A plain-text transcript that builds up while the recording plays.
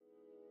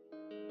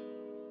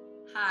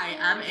Hi,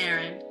 I'm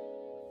Erin.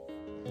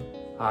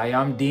 Hi,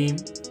 I'm Dean,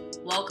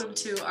 Welcome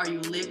to Are You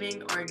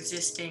Living or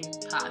Existing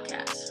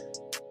podcast,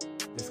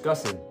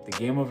 discussing the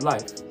game of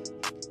life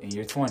in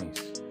your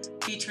 20s.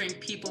 featuring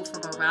people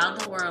from around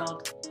the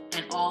world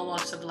and all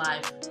walks of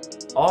life.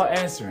 All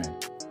answering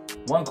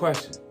one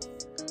question: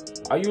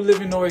 are you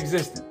living or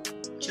existing?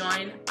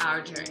 Join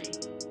our journey.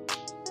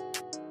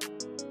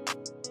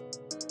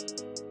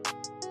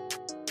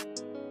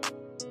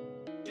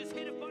 Just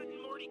hit a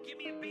button, Morty. Give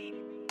me a beat.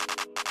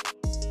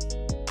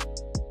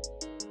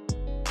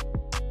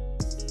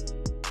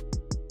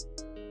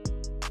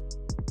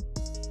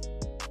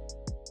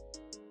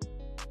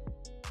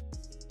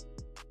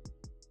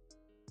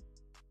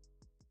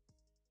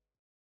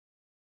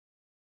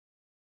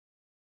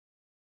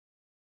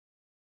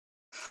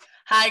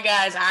 Hi,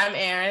 guys, I'm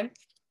Erin.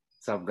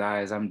 What's up,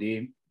 guys? I'm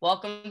Dean.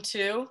 Welcome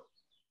to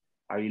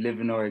Are you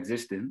living or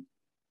existing?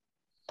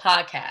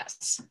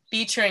 podcasts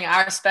featuring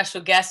our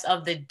special guest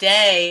of the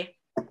day,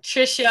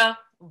 Trisha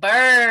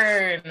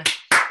Byrne.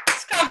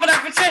 Let's clap it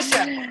up for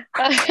Trisha.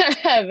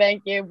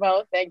 Thank you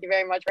both. Thank you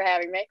very much for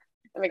having me.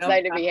 I'm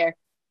excited to be here.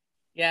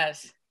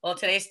 Yes. Well,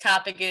 today's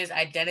topic is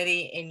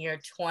identity in your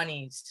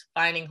 20s,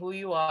 finding who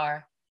you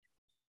are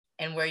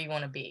and where you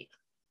want to be.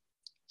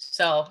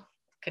 So,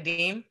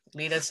 Kadeem,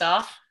 lead us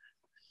off.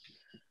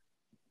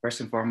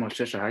 First and foremost,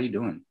 Trisha, how you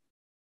doing?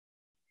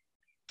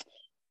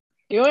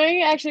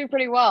 Doing actually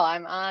pretty well.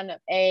 I'm on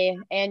a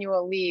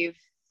annual leave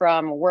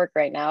from work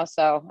right now.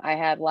 So I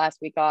had last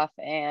week off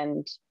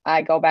and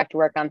I go back to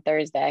work on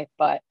Thursday,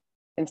 but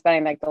been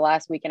spending like the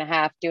last week and a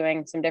half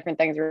doing some different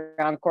things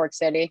around Cork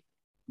City.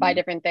 By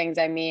different things,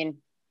 I mean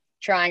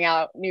trying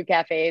out new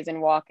cafes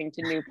and walking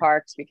to new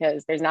parks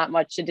because there's not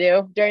much to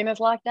do during this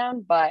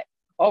lockdown. But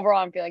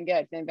overall, I'm feeling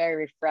good, feeling very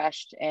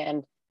refreshed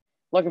and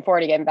looking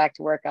forward to getting back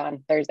to work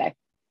on Thursday.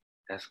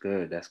 That's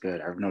good. That's good.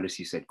 I've noticed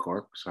you said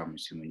Cork, so I'm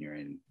assuming you're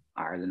in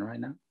Ireland right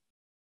now.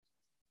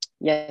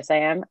 Yes, I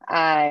am.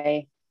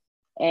 I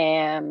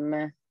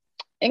am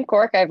in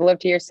Cork. I've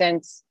lived here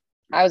since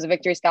I was a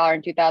Victory Scholar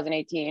in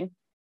 2018.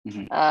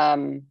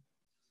 Mhm.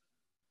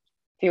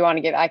 If you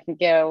want to I can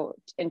go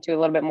into a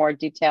little bit more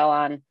detail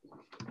on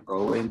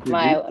Go into a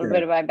little detail.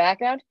 bit of my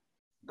background.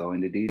 Go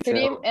into detail.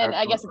 Kadeem, and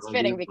I guess it's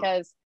fitting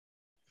because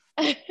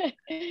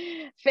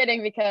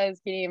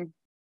Kadeem,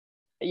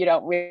 we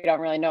don't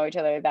really know each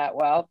other that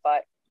well,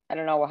 but I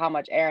don't know how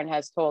much Erin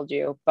has told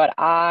you, but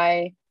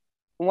I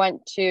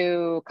went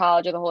to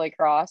College of the Holy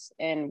Cross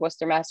in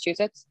Worcester,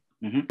 Massachusetts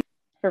Mhm.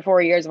 for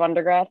 4 years of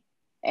undergrad.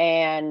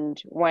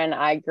 And when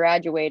I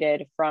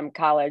graduated from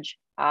college,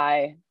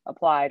 I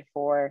applied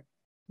for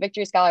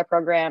Victory Scholar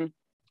program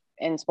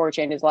in Sport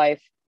Changes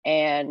Life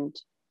and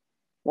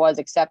was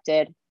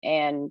accepted,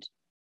 and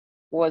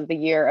was the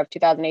year of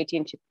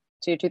 2018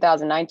 to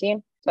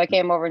 2019. So I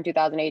came over in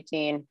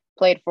 2018,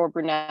 played for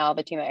Brunel,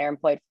 the team that Erin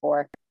played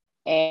for,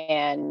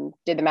 and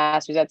did the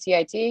master's at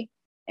CIT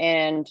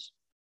and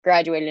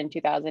graduated in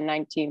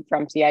 2019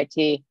 from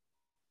CIT.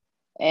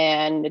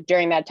 And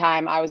during that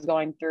time, I was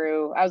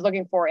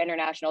looking for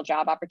international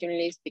job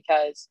opportunities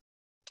because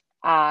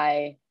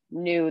I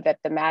knew that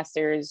the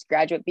master's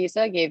graduate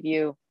visa gave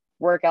you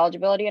work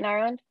eligibility in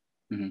Ireland.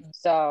 Mhm.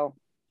 So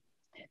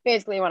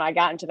basically, when I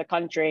got into the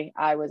country,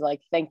 I was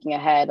like thinking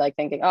ahead, like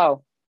thinking,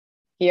 oh,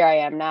 here I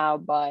am now,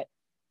 but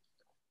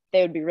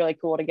they would be really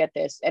cool to get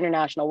this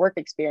international work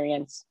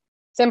experience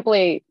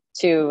simply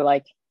to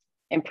like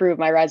improve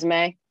my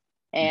resume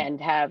and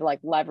have like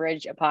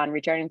leverage upon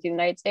returning to the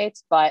United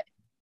States. But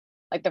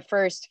like the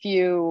first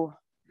few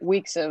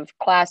weeks of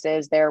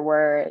classes, there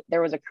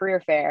was a career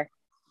fair,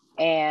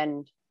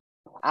 and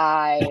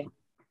I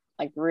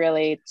like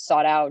really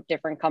sought out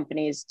different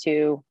companies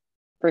to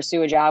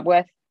pursue a job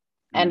with.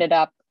 Ended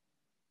up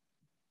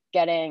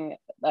getting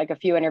like a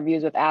few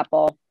interviews with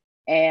Apple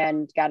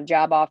and got a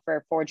job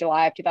offer for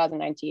July of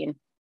 2019.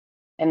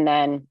 And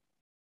then,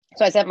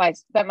 so I spent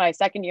my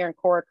second year in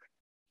Cork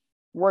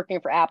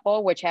working for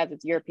Apple, which has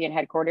its European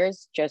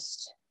headquarters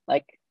just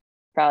like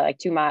probably like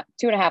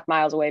 2.5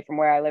 miles away from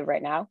where I live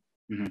right now.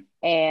 Mhm.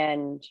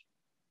 And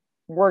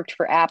worked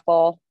for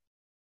Apple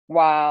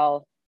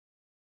while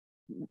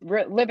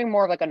living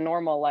more of like a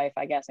normal life,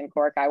 I guess, in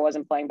Cork. I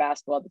wasn't playing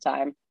basketball at the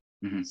time.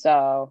 Mhm.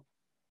 So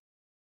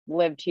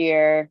lived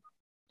here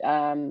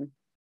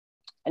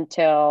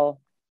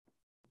until,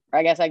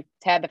 I guess I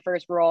had the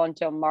first role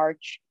until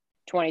March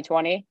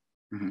 2020.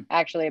 Mhm.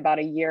 Actually, about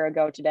a year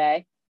ago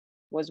today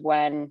was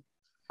when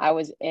I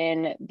was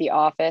in the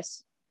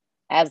office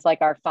as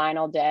like our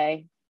final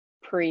day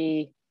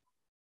pre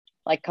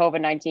like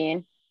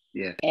COVID-19.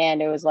 Yeah.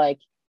 And it was like,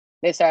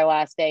 this is our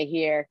last day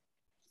here.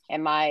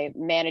 And my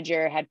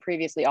manager had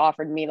previously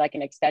offered me like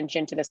an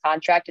extension to this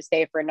contract to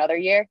stay for another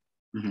year.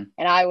 Mhm.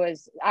 And I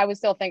was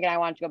still thinking I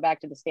wanted to go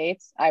back to the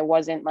States. I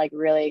wasn't like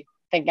really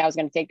thinking I was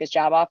going to take this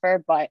job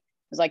offer, but it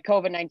was like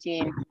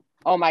COVID-19.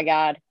 Oh my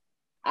God,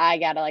 I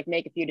got to like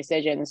make a few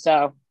decisions.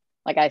 So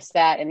like I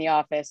sat in the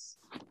office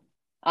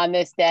on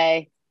this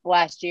day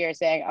last year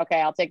saying,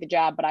 okay, I'll take the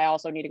job, but I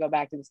also need to go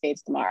back to the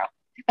States tomorrow.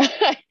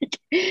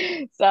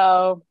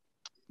 So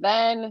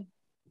then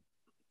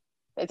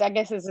I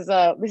guess this is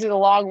a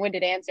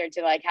long-winded answer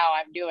to like how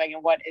I'm doing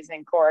and what is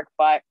in Cork,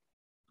 but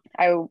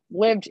I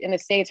lived in the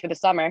States for the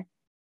summer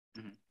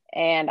Mhm.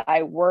 and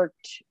I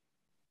worked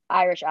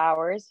Irish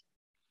hours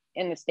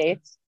in the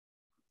States,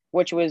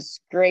 which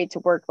was great to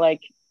work,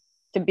 like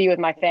to be with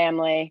my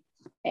family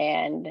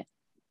and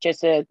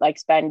just to like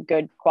spend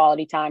good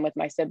quality time with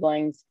my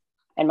siblings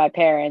and my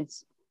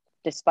parents,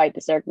 despite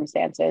the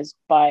circumstances.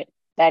 But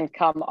then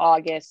come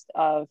August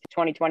of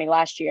 2020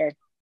 last year,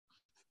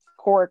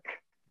 Cork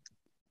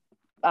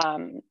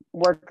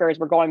workers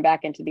were going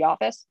back into the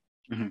office.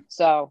 Mhm.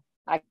 So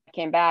I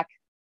came back,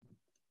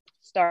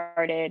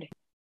 started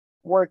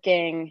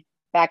working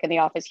back in the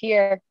office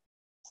here,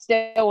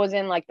 still was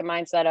in like the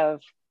mindset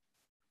of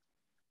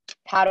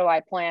how do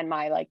I plan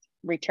my like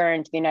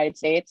return to the United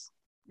States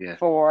Yeah.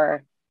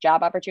 for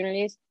job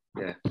opportunities.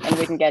 Yeah. And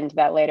we can get into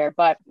that later.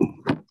 But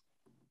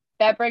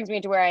that brings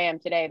me to where I am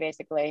today,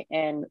 basically,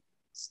 and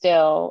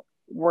still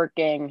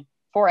working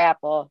for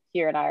Apple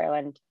here in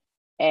Ireland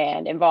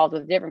and involved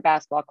with a different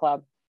basketball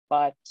club,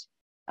 but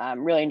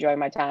I'm really enjoying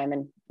my time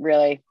and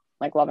really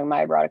like loving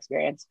my abroad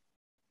experience.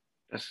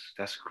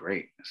 That's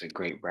great. That's a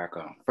great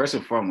background. First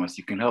and foremost,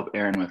 you can help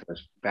Erin with her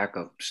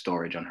backup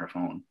storage on her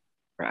phone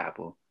for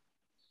Apple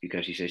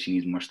because she says she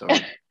needs more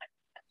storage.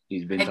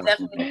 She's been I talking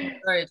definitely about need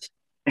storage.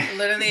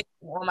 Literally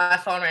on my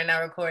phone right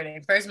now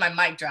recording. First, my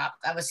mic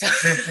dropped. I was so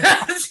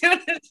as soon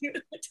as you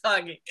were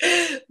talking.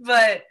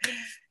 But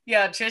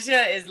yeah,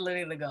 Trisha is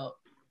literally the GOAT.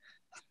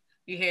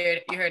 You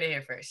heard it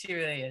here first. She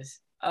really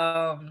is.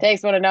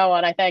 Takes one to know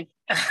one, I think.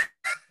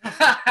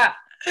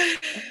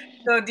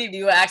 So, do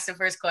you ask the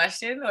first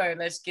question, or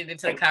let's get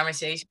into the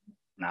conversation?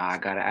 Nah, I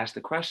gotta ask the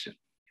question.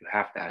 You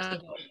have to ask the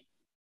question.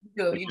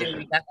 You do.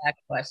 You got to ask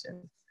the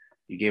question.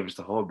 You gave us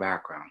the whole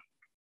background.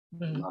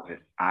 Mhm. Love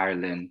it.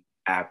 Ireland,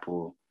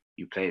 Apple.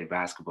 You played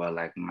basketball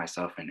like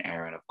myself and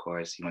Erin, of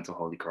course. You went to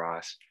Holy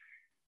Cross.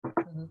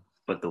 Mhm.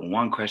 But the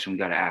one question we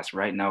gotta ask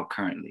right now,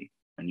 currently,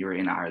 when you're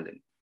in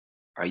Ireland,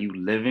 are you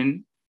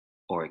living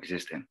or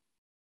existing?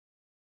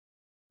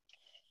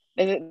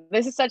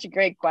 This is such a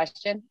great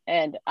question.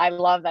 And I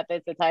love that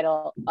it's the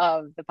title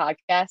of the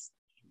podcast.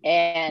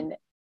 And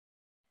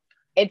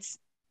it's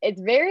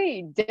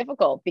very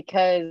difficult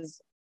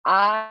because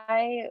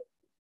I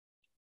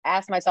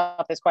asked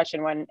myself this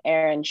question when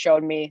Erin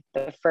showed me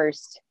the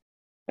first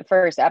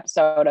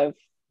episode of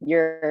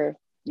your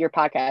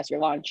podcast, your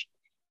launch.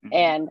 Mhm.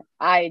 And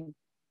I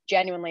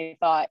genuinely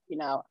thought, you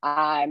know,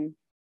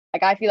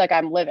 I feel like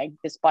I'm living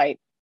despite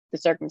the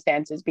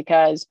circumstances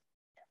because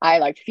I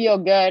like feel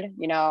good.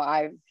 You know,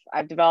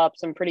 I've developed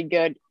some pretty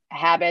good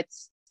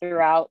habits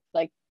throughout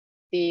like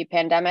the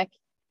pandemic,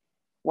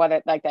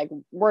 whether like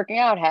working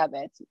out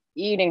habits,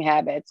 eating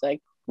habits,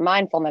 like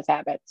mindfulness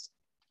habits,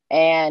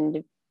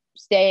 and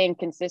staying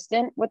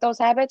consistent with those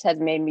habits has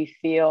made me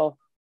feel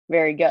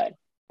very good.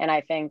 And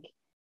I think,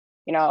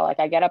 you know, like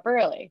I get up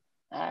early,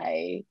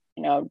 I,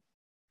 you know,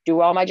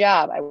 do all my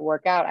job, I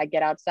work out, I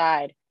get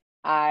outside,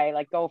 I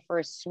like go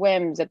for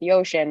swims at the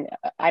ocean.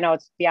 I know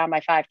it's beyond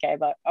my 5K,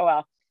 but oh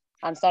well,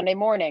 on Sunday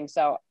morning.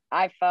 So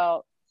I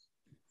felt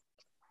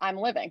I'm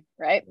living,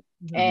 right?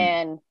 Mhm.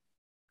 And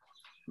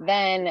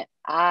then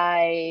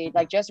I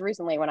like just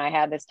recently when I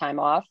had this time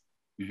off,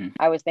 Mhm.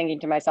 I was thinking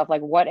to myself,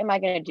 like, what am I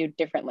going to do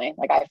differently?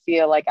 Like, I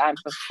feel like I'm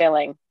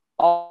fulfilling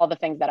all the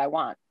things that I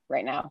want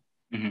right now.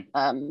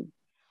 Mhm.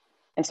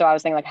 And so I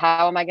was thinking, like,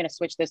 how am I going to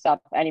switch this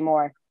up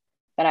anymore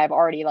than I've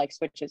already like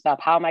switched this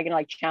up? How am I going to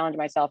like challenge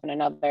myself in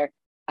another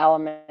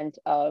element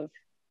of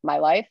my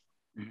life?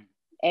 Mhm.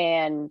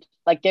 And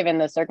like, given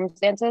the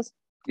circumstances.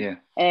 Yeah.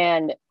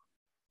 And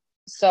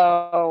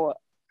so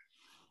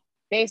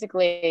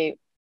basically,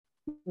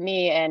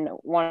 me and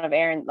one of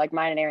Aaron, like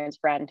mine and Aaron's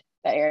friend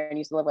that Aaron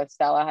used to live with,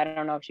 Stella. I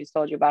don't know if she's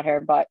told you about her,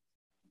 but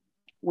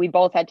we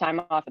both had time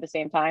off at the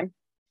same time.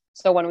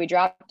 So when we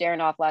dropped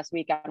Aaron off last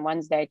week on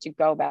Wednesday to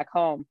go back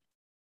home,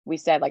 we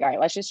said like, all right,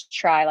 let's just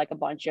try like a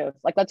bunch of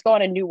like, let's go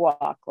on a new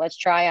walk. Let's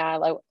try on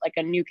like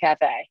a new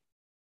cafe.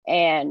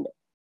 And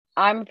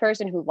I'm a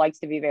person who likes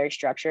to be very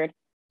structured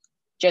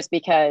just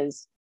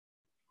because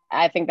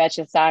I think that's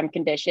just how I'm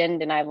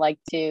conditioned. And I like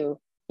to,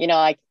 you know,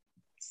 like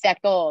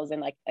set goals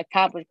and like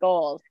accomplish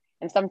goals.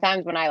 And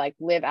sometimes when I like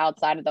live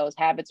outside of those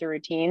habits or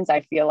routines,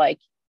 I feel like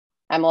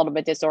I'm a little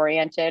bit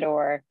disoriented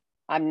or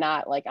I'm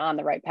not like on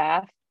the right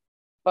path.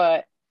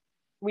 But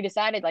we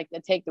decided like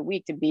to take the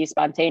week to be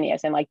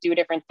spontaneous and like do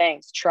different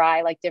things,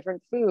 try like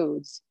different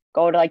foods,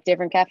 go to like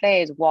different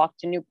cafes, walk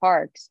to new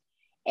parks.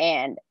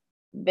 And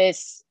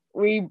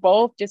we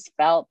both just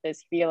felt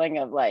this feeling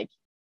of like,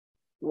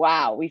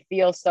 wow, we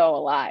feel so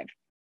alive.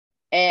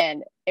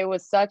 And it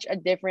was such a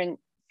different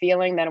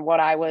feeling than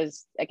what I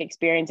was like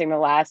experiencing the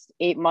last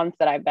 8 months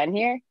that I've been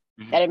here,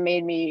 Mhm. that it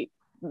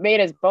made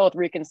us both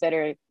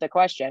reconsider the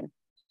question,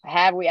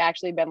 have we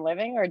actually been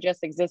living or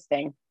just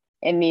existing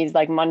in these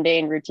like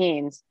mundane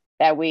routines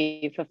that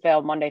we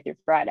fulfill Monday through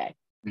Friday?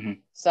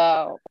 Mhm.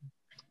 So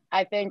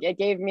I think it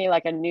gave me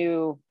like a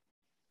new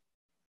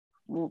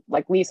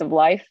like lease of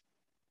life.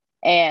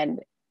 And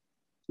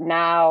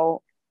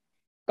now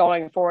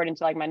going forward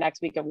into like my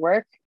next week of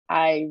work,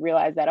 I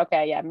realized that,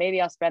 okay, yeah,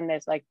 maybe I'll spend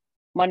this like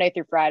Monday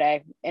through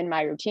Friday in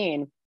my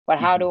routine, but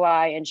how do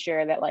I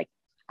ensure that like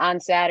on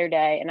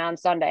Saturday and on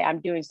Sunday,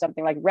 I'm doing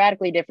something like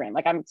radically different?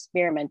 Like I'm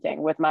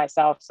experimenting with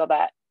myself so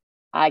that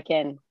I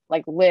can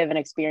like live and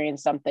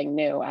experience something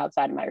new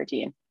outside of my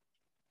routine.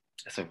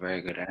 That's a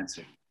very good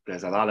answer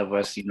because a lot of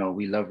us,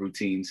 we love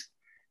routines.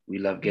 We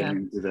love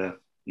getting into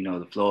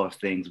the flow of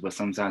things, but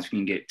sometimes we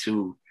can get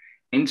too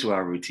into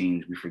our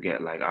routines. We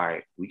forget like, all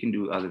right, we can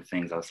do other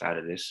things outside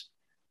of this.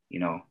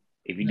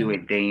 If you do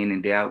it day in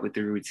and day out with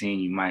the routine,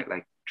 you might,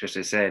 like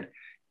Trisha said,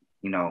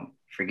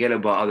 forget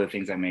about other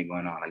things that may be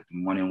going on, like the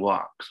morning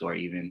walks or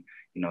even,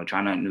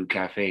 trying out new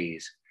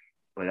cafes.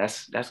 But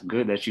that's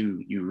good that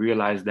you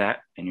realize that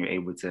and you're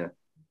able to,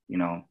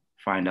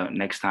 find out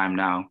next time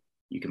now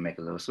you can make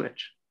a little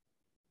switch.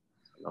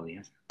 Lovely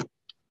answer.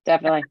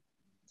 Definitely.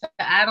 To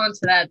add on to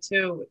that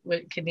too,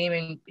 with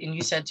Kadeem and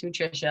you said too,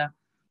 Trisha,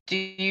 do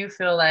you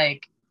feel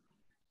like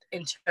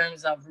in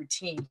terms of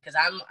routine, because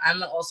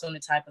I'm also in the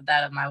type of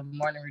that of my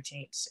morning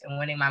routines and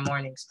winning my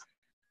mornings.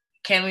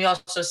 Can we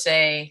also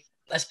say,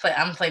 I'm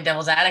gonna play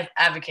devil's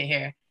advocate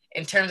here.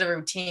 In terms of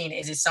routine,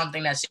 is it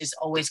something that's just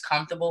always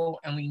comfortable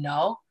and we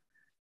know,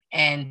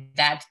 and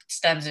that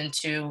stems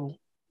into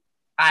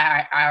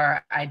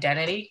our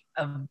identity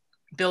of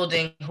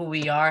building who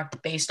we are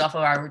based off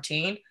of our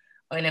routine?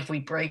 And if we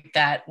break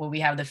that, will we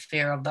have the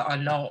fear of the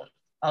unknown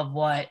of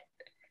what,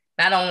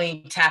 not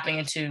only tapping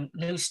into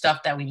new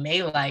stuff that we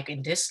may like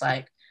and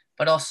dislike,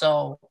 but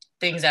also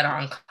things that are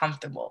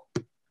uncomfortable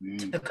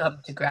to come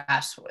to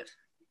grasp with?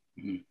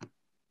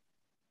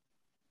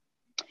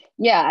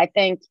 Yeah, I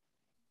think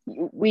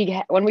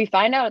when we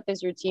find out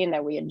this routine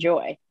that we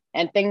enjoy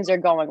and things are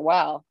going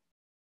well,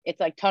 it's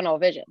like tunnel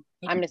vision.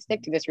 I'm going to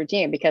stick to this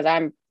routine because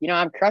I'm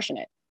crushing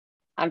it.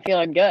 I'm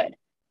feeling good.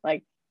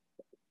 Like,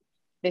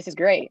 this is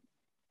great.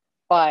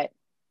 But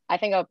I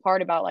think a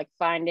part about like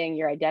finding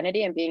your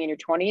identity and being in your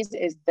 20s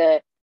is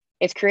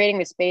it's creating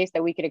the space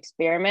that we could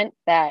experiment,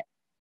 that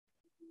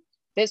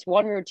this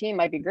one routine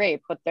might be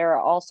great, but there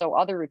are also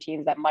other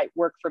routines that might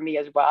work for me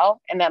as well.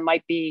 And that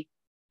might be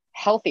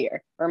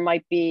healthier or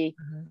might be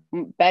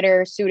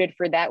better suited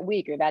for that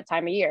week or that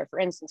time of year. For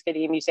instance,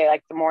 Kadeem, you say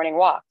like the morning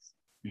walks.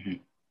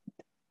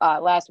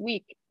 Last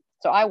week,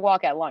 so I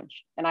walk at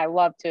lunch and I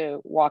love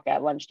to walk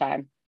at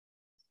lunchtime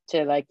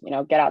to like,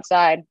 get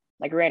outside,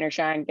 like rain or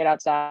shine, get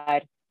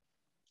outside,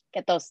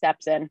 get those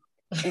steps in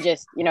and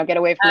just, get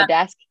away from the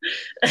desk.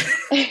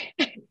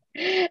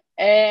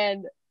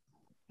 And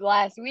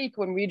last week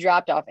when we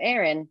dropped off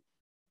Aaron,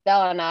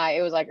 Stella and I,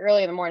 it was like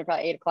early in the morning,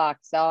 probably 8:00.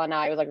 Stella and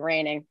I, it was like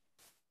raining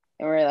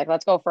and we were like,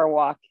 let's go for a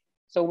walk.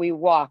 So we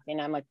walk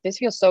and I'm like, this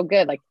feels so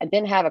good. Like I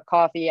didn't have a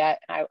coffee yet.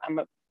 I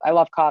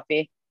love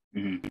coffee.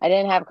 I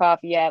didn't have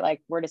coffee yet.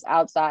 Like we're just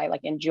outside,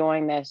 like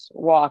enjoying this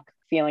walk,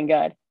 feeling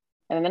good.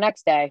 And then the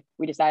next day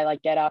we decided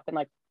like get up and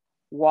like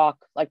walk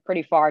like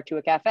pretty far to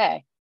a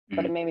cafe.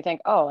 But it made me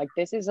think, oh, like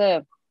this is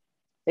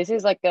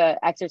like a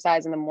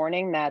exercise in the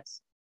morning that's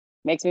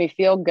makes me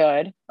feel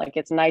good. Like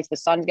it's nice. The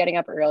sun's getting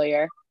up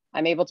earlier.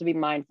 I'm able to be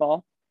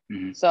mindful.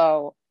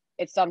 So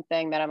it's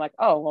something that I'm like,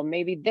 oh, well,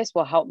 maybe this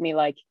will help me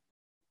like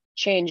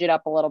change it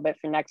up a little bit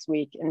for next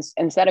week. And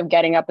instead of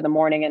getting up in the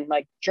morning and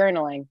like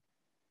journaling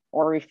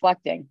or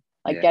reflecting,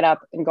 like get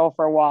up and go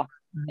for a walk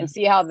and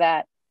see how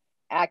that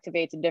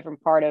activates a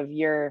different part of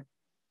your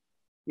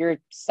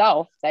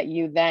self that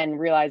you then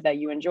realize that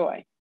you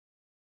enjoy.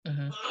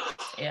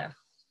 Yeah.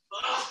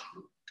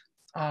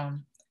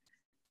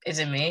 Is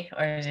it me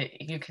or is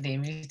it you,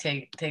 Kadeem? You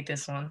take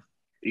this one.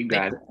 You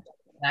got it.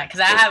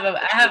 Because I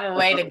have a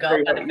way to go.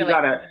 You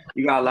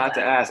got a lot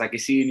to ask. I can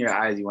see in your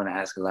eyes you want to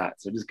ask a lot.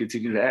 So just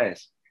continue to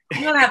ask.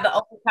 I'm gonna have the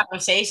open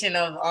conversation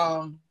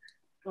of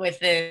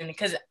within,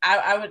 because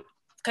I would,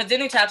 because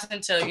then it taps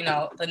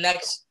into the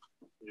next.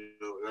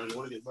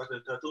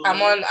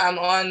 I'm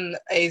on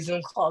a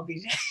Zoom call,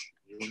 BJ.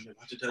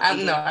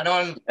 I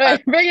don't.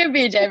 Bring in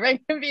BJ. Bring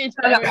in BJ.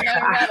 We never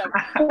met him.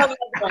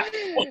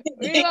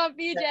 We want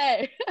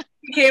BJ.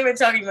 You came in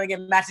talking about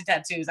getting matching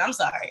tattoos. I'm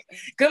sorry.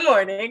 Good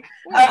morning.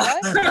 Wait,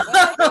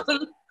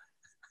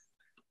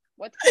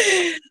 what?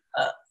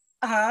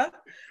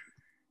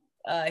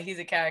 He's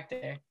a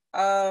character.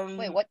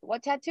 Wait,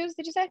 what tattoos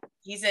did you say?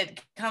 He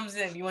said, comes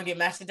in, you want to get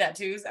matching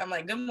tattoos? I'm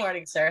like, good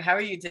morning, sir. How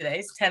are you today?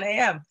 It's 10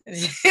 a.m.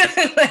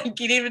 Like,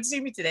 you didn't even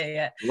see me today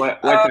yet.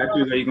 What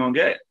tattoos are you going to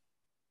get?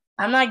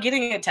 I'm not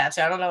getting a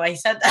tattoo. I don't know why he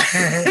said that.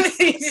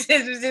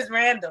 It was just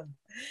random.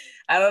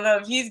 I don't know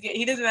if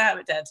he doesn't have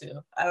a tattoo.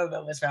 I don't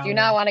know what's wrong. Do you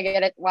not want to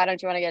get it? Why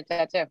don't you want to get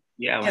a tattoo?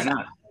 Yeah, why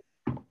not?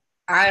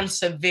 I'm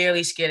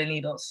severely scared of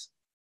needles.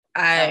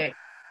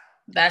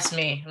 That's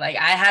me. Like,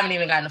 I haven't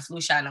even gotten a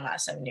flu shot in the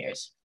last 7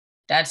 years.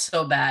 That's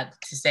so bad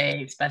to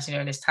say, especially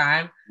during this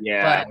time.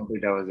 Yeah, but I don't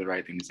think that was the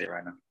right thing to say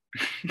right now.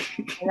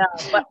 No,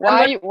 but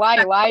why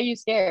are you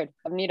scared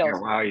of needles? Yeah,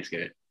 why are you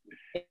scared?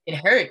 It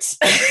hurts.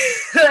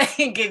 Like,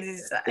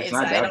 it's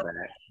not that bad.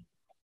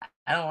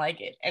 I don't like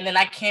it. And then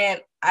I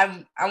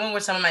went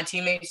with some of my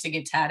teammates to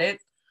get tatted.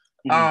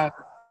 I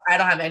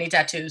don't have any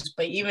tattoos,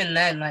 but even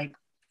then, like,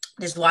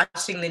 just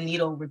watching the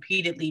needle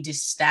repeatedly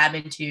just stab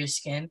into your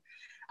skin.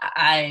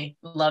 I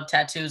love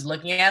tattoos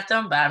looking at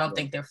them, but I don't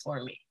think they're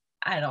for me.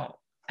 I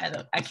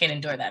can't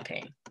endure that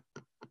pain.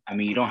 I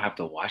mean, you don't have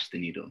to watch the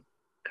needle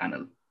kind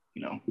of,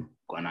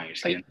 going on your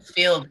skin.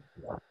 Feel.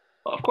 Well,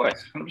 of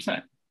course,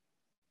 100%.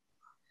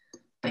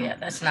 But yeah,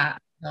 that's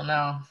not, I don't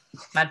know.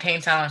 My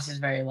pain tolerance is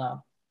very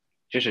low.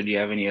 Trisha, do you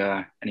have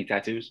any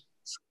tattoos?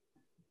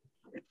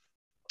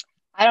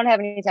 I don't have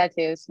any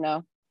tattoos.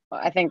 No,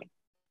 I think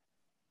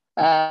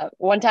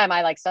one time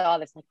I saw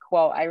this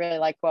quote. I really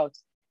like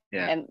quotes.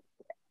 Yeah.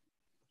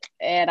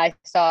 And I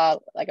saw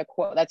a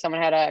quote that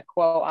someone had a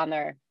quote on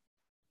their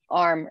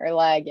arm or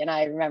leg, and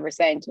I remember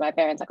saying to my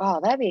parents, "Oh,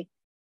 that'd be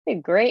a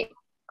great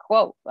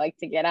quote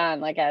to get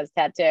on as a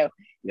tattoo." Yeah.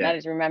 And I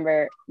just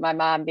remember my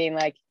mom being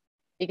like,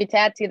 "You could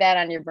tattoo that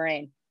on your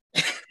brain."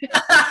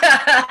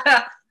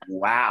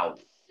 Wow.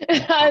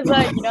 I was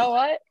like, you know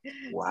what?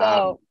 Wow.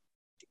 So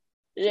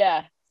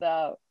yeah,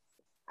 so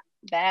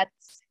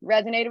that's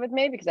resonated with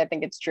me because I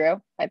think it's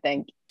true. I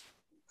think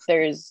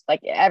there's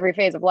every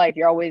phase of life,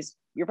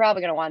 you're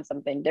probably going to want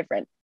something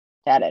different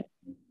tatted.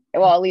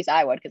 Well, at least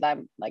I would, because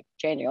I'm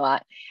changing a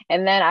lot.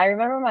 And then I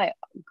remember my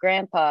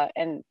grandpa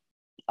and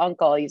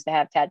uncle used to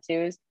have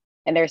tattoos,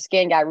 and their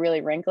skin got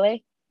really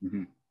wrinkly.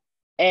 Mm-hmm.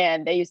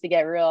 And they used to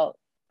get real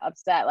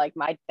upset,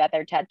 that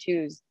their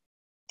tattoos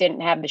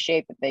didn't have the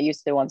shape that they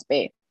used to once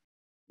be.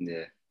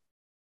 Yeah.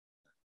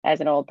 As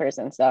an old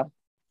person, so.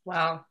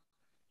 Wow.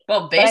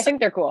 Well, I think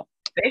they're cool.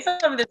 Based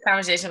on this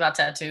conversation about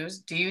tattoos,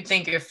 do you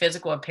think your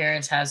physical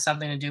appearance has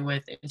something to do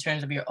with in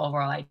terms of your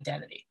overall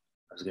identity?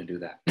 I was gonna do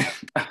that.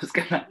 I was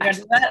gonna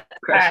do that.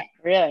 Right.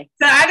 Really?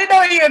 So I didn't know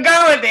where you were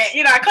going with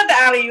it. I cut the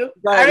alley you.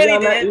 I really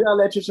did. You gotta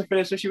let Trisha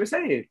finish what she was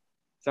saying.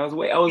 So I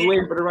was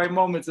waiting for the right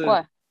moment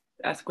to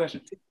ask a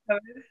question.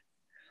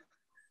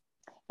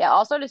 Yeah.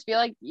 Also, just feel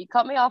like you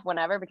cut me off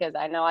whenever because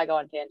I know I go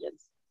on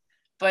tangents.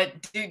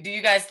 But do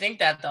you guys think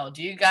that though?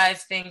 Do you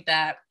guys think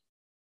that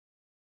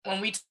when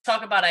we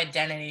talk about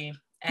identity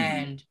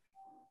and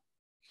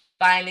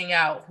finding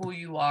out who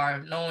you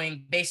are,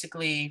 knowing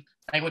basically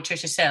like what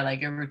Trisha said,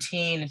 your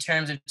routine in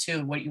terms of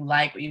what you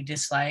like, what you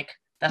dislike,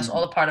 that's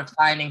all a part of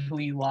finding who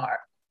you are.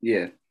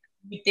 Yeah.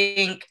 You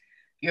think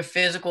your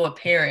physical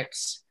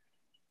appearance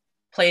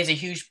plays a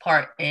huge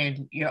part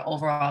in your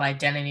overall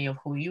identity of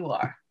who you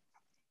are,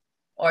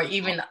 or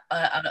even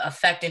an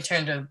effect in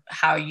terms of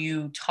how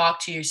you talk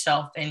to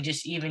yourself and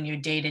just even your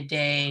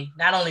day-to-day,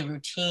 not only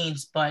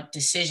routines, but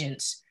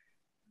decisions?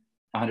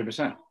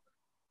 100%.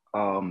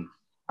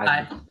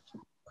 I think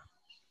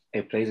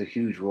it plays a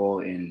huge role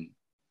in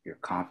your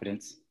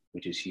confidence,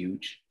 which is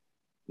huge,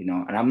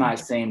 and I'm not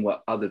saying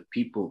what other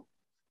people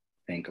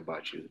think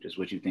about you, just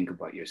what you think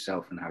about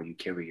yourself and how you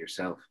carry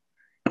yourself.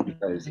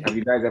 Because have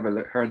you guys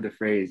ever heard the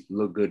phrase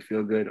look good,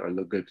 feel good, or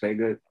look good, play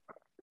good?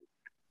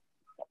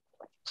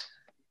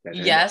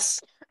 Yes.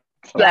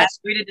 Okay. Yes.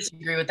 I agree to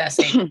disagree with that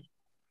statement.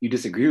 You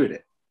disagree with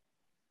it?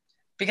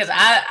 Because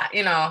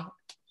when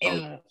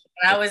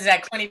I was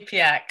at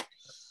Quinnipiac,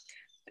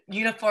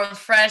 uniform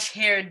fresh,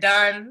 hair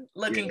done,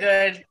 looking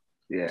good,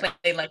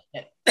 played like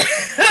that.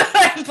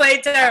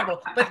 Played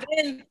terrible.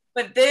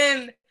 But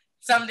then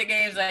some of the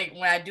games,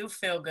 when I do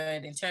feel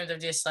good in terms of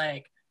just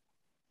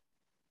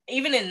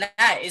even in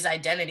that is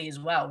identity as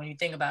well, when you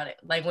think about it.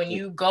 When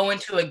you go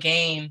into a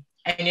game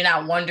and you're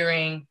not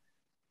wondering,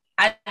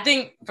 I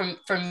think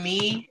for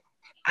me,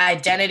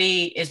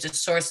 identity is the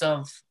source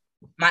of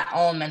my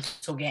own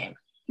mental game.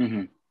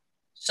 Mm-hmm.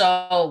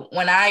 So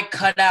when I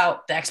cut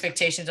out the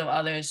expectations of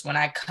others, when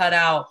I cut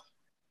out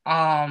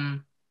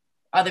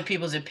other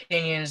people's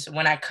opinions,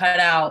 when I cut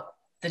out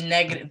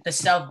the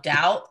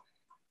self-doubt,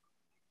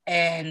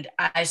 and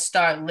I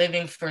start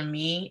living for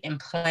me and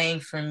playing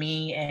for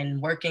me and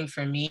working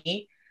for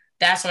me,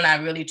 that's when I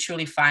really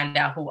truly find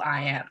out who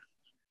I am.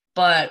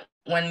 But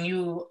when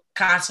you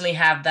constantly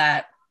have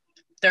that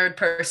third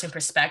person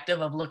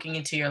perspective of looking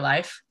into your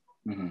life,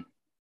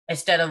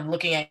 instead of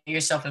looking at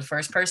yourself in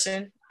first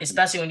person,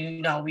 especially when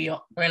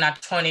we're in our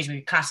 20s,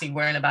 we're constantly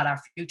worrying about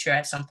our future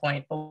at some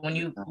point. But when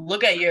you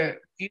look at your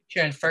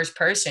future in first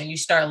person, you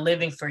start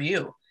living for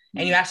you,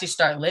 and you actually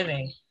start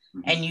living,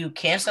 and you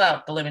cancel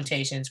out the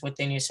limitations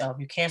within yourself.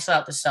 You cancel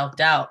out the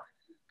self-doubt.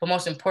 But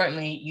most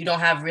importantly, you don't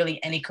have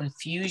really any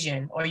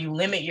confusion, or you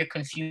limit your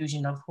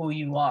confusion of who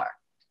you are.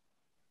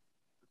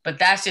 But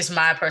that's just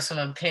my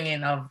personal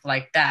opinion of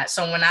that.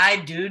 So when I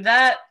do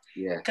that,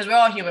 because we're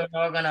all human,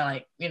 we're all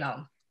gonna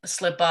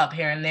slip up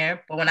here and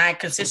there. But when I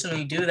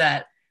consistently do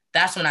that,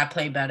 that's when I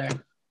play better.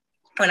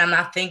 When I'm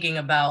not thinking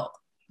about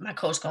my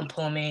coach gonna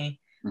pull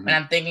me, when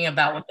I'm thinking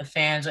about what the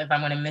fans, if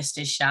I'm gonna miss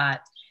this shot,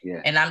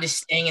 and I'm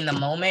just staying in the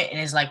moment, and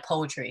it's like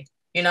poetry.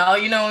 When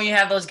you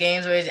have those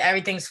games where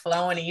everything's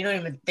flowing and you don't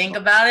even think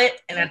about it,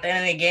 and at the end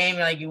of the game,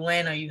 you're you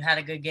win or you had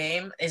a good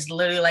game. It's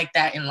literally like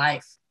that in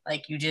life.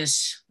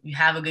 You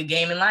have a good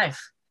game in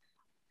life.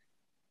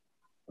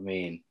 I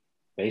mean,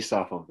 based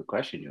off of the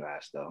question you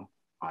asked, though,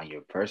 on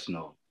your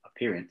personal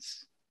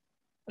appearance,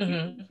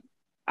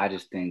 I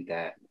just think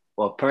that,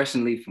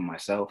 personally for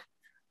myself,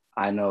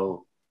 I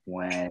know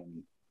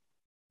when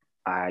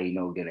I,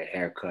 get a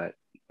haircut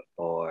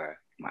or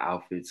my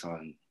outfit's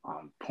on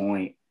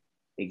point.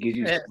 It gives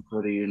you Yeah. some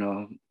sort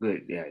of,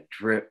 good,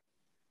 drip.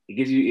 It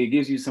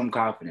gives you some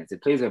confidence.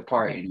 It plays a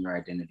part in your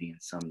identity in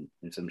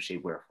some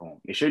shape or form.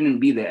 It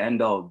shouldn't be the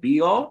end all be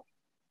all,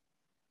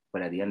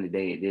 but at the end of the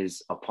day, it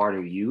is a part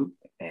of you.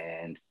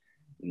 And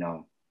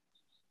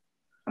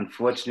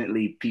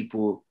unfortunately,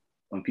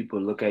 when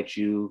people look at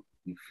you,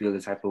 you feel the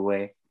type of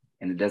way,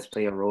 and it does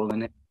play a role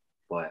in it.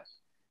 But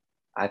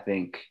I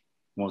think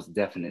most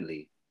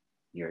definitely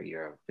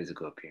your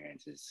physical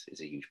appearance is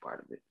a huge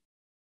part of it.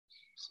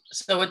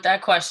 So with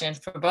that question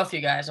for both of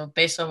you guys,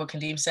 based on what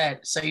Kadeem said,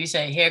 so you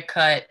say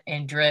haircut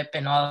and drip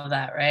and all of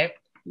that, right?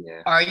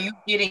 Yeah. Are you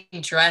getting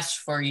dressed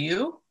for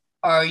you,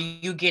 or are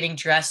you getting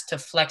dressed to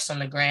flex on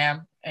the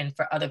gram and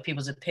for other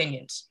people's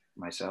opinions?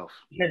 Myself.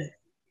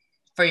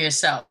 For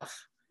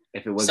yourself.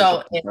 If it wasn't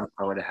for myself,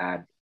 I would have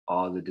had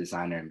all the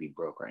designer and be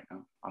broke right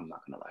now. I'm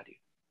not gonna lie to you.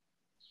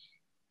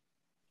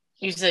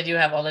 You said you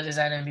have all the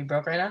designer and be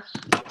broke right now?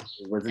 If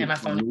it wasn't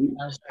for me,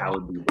 I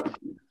would be broke.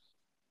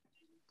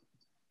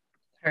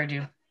 Heard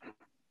you.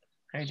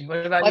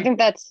 What about you? I think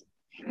that's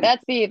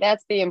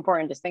the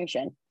important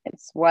distinction.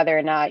 It's whether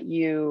or not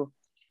you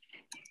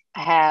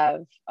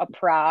have a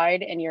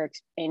pride in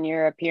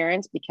your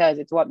appearance because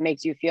it's what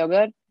makes you feel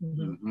good.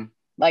 Mm-hmm.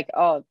 Like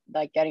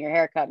getting your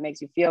haircut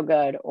makes you feel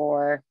good,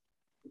 or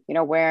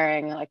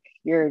wearing like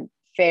your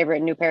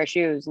favorite new pair of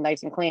shoes,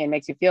 nice and clean,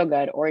 makes you feel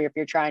good, or if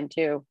you're trying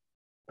to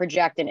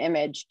project an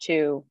image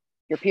to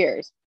your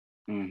peers.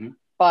 Mm-hmm.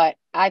 But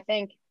I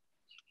think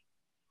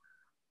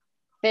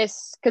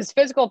because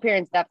physical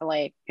appearance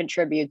definitely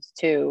contributes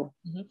to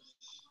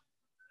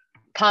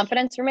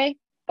confidence for me,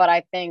 but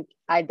I think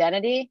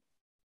identity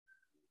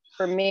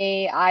for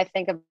me, I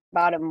think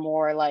about it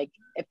more like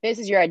if this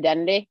is your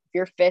identity, if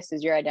your fist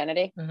is your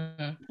identity,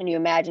 and you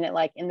imagine it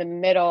like in the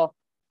middle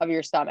of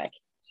your stomach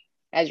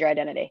as your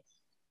identity,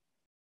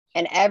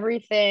 and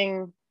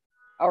everything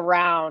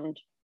around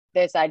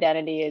this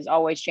identity is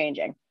always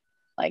changing.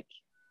 Like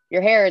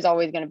your hair is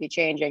always going to be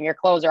changing. Your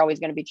clothes are always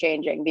going to be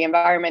changing. The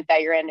environment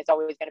that you're in is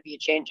always going to be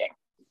changing.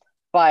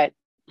 But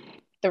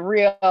the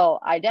real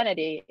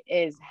identity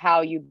is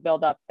how you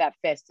build up that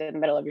fist in the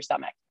middle of your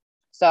stomach.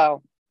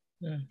 So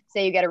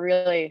say you get a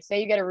really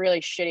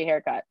shitty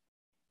haircut.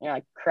 You're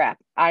like, crap,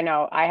 I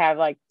know I have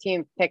like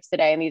team pics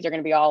today and these are going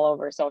to be all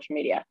over social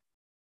media.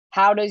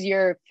 How does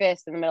your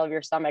fist in the middle of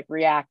your stomach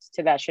react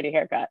to that shitty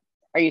haircut?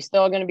 Are you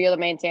still going to be able to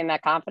maintain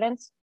that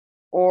confidence?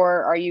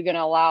 Or are you going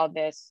to allow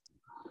this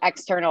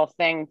external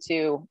thing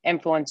to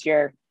influence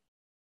your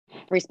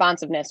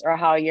responsiveness or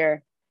how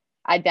your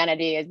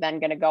identity is then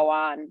going to go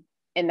on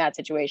in that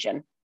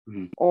situation?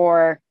 Mm-hmm.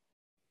 Or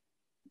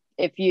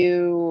if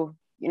you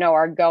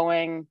are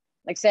going,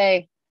 like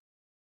say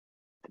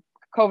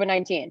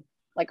COVID-19,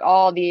 like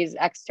all these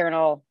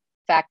external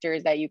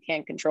factors that you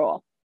can't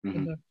control,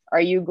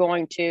 are you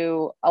going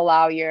to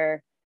allow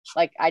your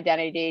like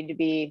identity to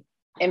be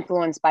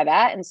influenced by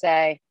that and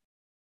say,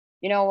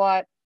 you know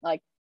what,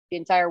 like the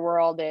entire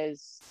world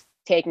is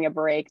taking a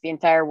break, the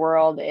entire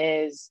world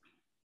is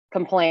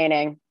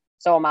complaining,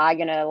 so am I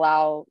going to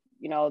allow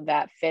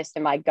that fist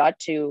in my gut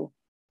to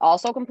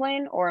also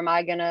complain? Or am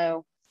I going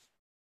to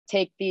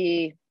take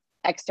the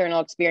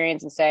external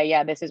experience and say,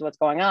 yeah, this is what's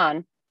going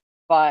on,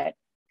 but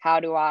how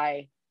do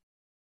I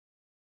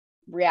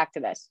react to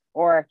this?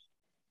 Or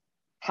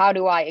how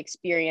do I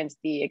experience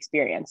the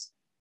experience?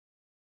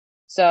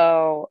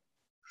 So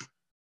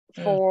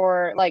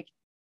for like,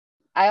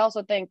 I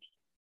also think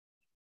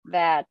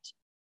that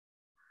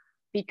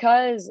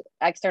because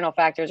external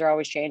factors are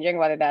always changing,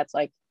 whether that's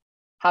like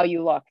how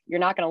you look, you're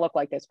not going to look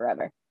like this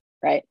forever,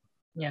 right?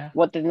 Yeah.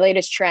 What the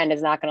latest trend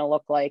is not going to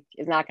look like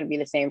is not going to be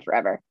the same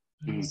forever.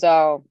 Mm-hmm.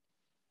 So,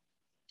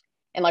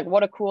 and like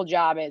what a cool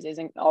job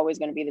isn't always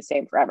going to be the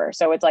same forever.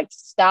 So it's like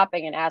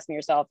stopping and asking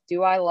yourself,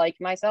 do I like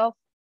myself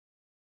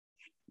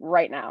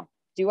right now?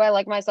 Do I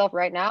like myself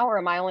right now? Or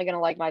am I only going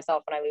to like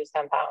myself when I lose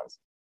 10 pounds?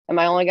 Am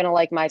I only going to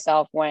like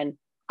myself when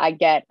I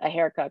get a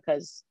haircut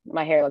because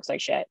my hair looks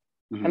like shit?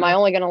 Mm-hmm. Am I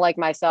only going to like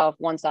myself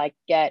once I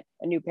get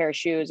a new pair of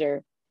shoes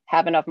or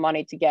have enough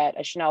money to get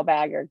a Chanel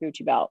bag or a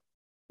Gucci belt?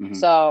 Mm-hmm.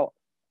 So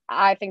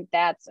I think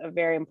that's a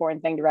very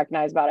important thing to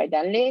recognize about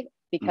identity,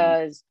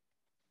 because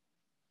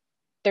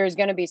there's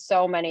going to be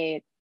so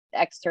many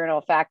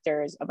external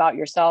factors about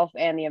yourself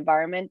and the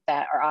environment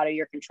that are out of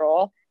your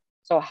control.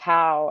 So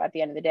how, at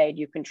the end of the day, do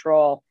you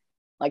control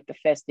like the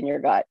fist in your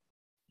gut?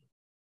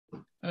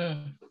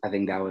 I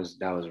think that was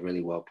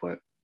really well put.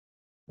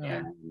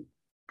 Yeah.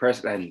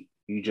 And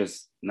you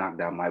just knocked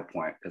down my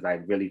point, because I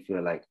really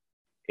feel like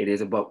it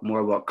is more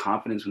about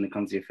confidence when it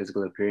comes to your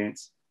physical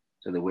appearance.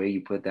 So the way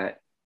you put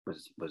that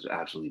was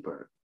absolutely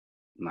perfect.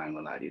 I'm not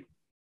gonna lie to you.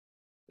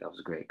 That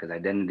was great, because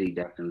identity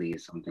definitely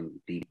is something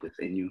deep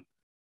within you.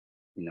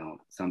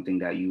 Something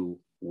that you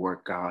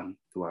work on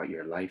throughout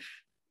your life.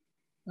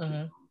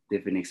 Mm-hmm.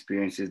 Different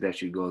experiences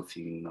that you go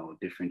through,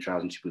 different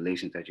trials and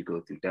tribulations that you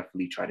go through.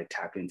 Definitely try to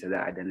tap into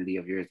that identity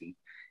of yours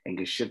and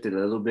get shifted a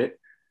little bit.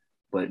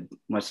 But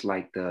much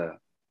like the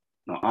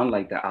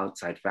unlike the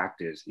outside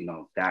factors,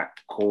 that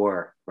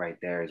core right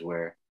there is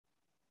where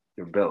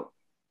you're built.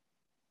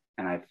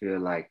 And I feel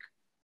like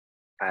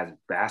as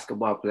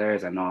basketball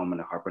players, I know I'm going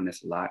to harp on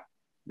this a lot.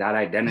 That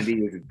identity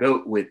is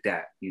built with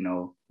that.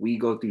 We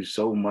go through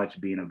so much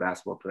being a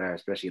basketball player,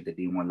 especially at the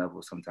D1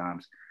 level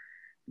sometimes,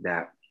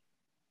 that,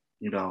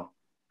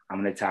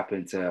 I'm going to tap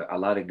into a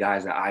lot of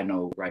guys that I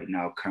know right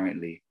now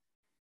currently,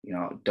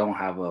 don't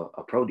have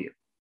a pro deal.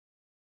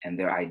 And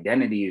their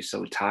identity is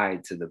so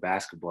tied to the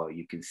basketball.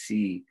 You can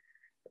see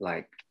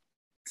like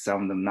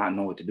some of them not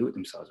know what to do with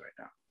themselves right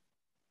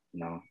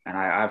now, and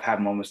I've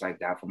had moments like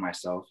that for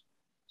myself.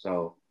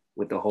 So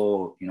with the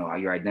whole,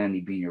 your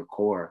identity being your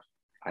core,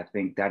 I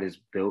think that is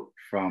built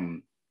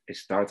from, it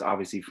starts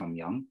obviously from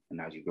young, and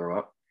as you grow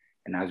up,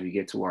 and as we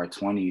get to our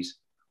 20s,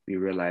 we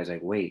realize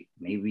like, wait,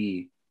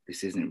 maybe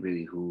this isn't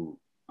really who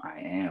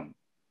I am,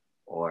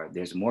 or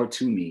there's more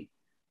to me.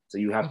 So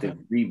you have to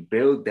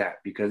rebuild that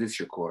because it's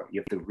your core.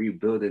 You have to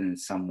rebuild it in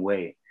some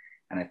way.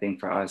 And I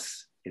think for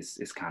us, it's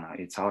hard.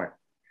 It's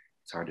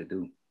hard to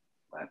do.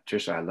 But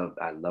Trisha, I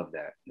love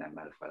that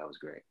metaphor. That was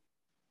great.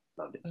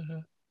 Loved it.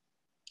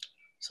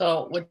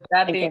 So with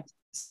that being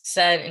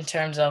said, in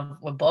terms of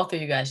what both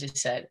of you guys just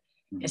said,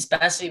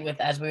 especially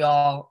with as we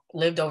all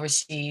lived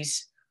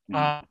overseas,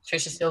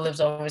 Trisha still lives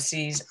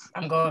overseas.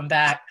 I'm going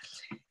back.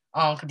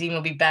 Kadeem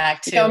will be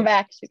back too. She's coming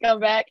back. She's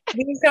coming back.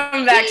 He's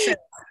coming back soon.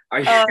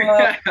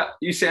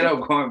 You said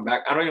I'm going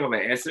back. I don't even have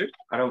an answer.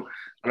 I don't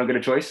get a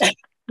choice. Have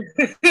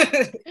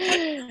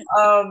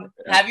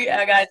you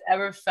guys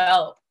ever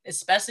felt,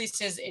 especially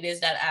since it is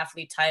that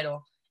athlete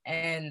title,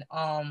 and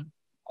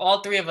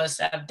all three of us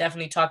have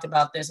definitely talked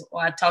about this.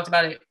 Well, I talked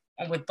about it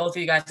with both of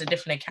you guys at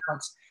different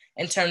accounts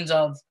in terms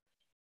of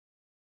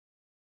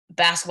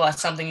basketball is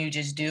something you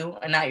just do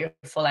and not your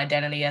full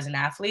identity as an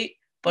athlete.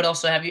 But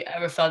also, have you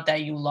ever felt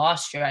that you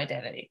lost your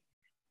identity?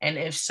 And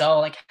if so,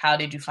 like, how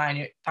did you find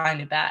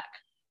it back?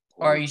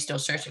 Or are you still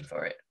searching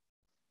for it?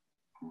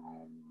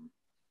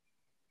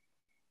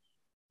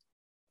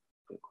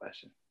 Good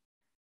question.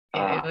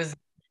 It was,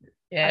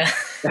 yeah.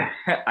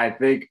 I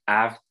think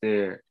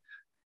after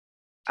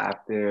I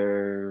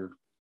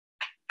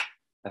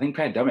think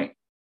pandemic.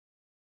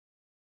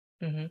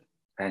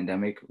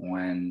 Pandemic,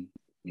 when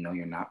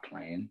you're not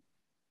playing,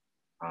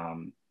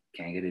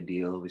 can't get a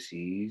deal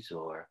overseas,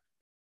 or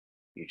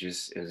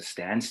it's a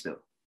standstill.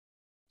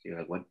 So you're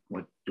like,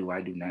 what do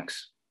I do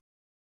next?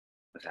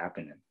 What's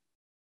happening?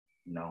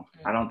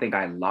 I don't think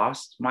I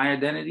lost my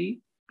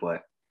identity,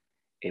 but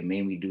it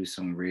made me do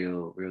some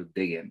real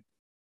digging,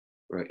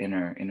 or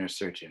inner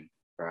searching.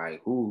 Right?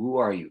 Who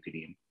are you,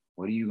 Kadeem?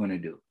 What are you gonna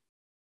do?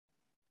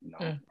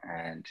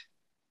 And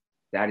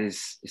that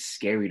is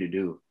scary to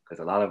do,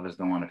 because a lot of us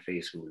don't want to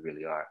face who we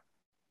really are.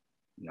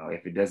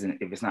 If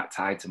it's not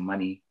tied to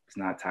money, it's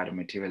not tied to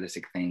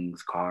materialistic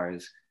things,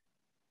 cars,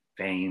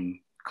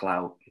 fame,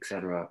 clout,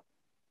 etc.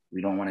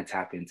 We don't want to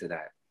tap into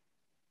that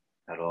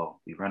at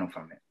all. We run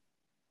from it.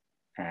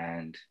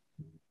 And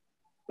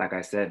like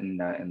I said in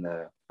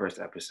the first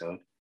episode,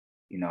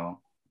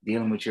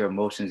 dealing with your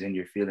emotions and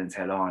your feelings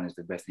head on is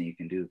the best thing you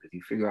can do, because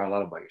you figure out a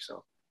lot about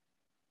yourself.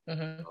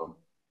 So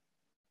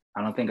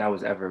I don't think I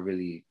was ever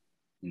really,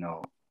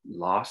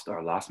 lost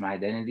my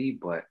identity,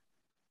 but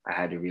I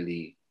had to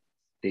really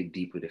dig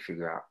deeper to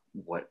figure out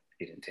what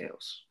it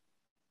entails.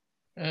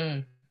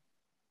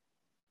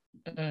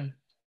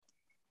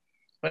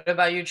 What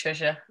about you,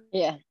 Trisha?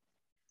 Yeah,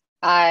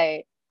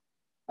 I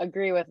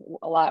agree with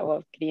a lot of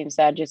what Kadeem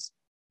said. Just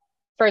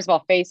first of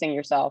all, facing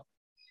yourself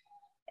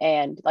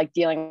and like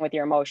dealing with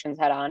your emotions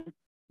head on.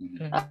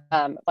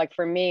 Like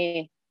for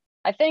me,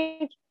 I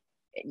think,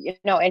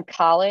 in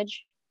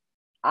college,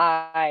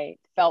 I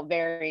felt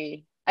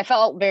very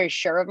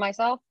sure of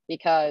myself,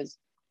 because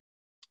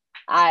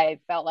I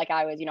felt like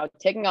I was,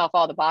 ticking off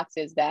all the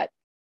boxes that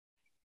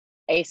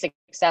a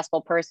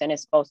successful person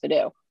is supposed to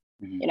do.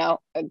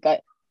 A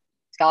good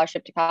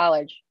scholarship to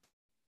college,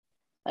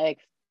 like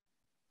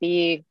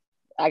I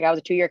was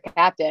a 2-year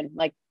captain,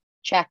 like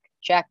check.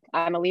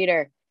 I'm a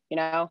leader,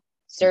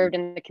 served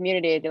in the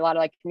community, did a lot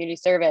of like community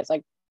service,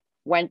 like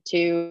went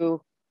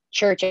to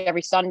church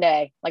every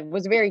Sunday, like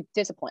was very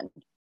disciplined.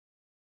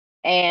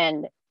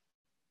 And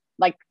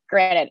like,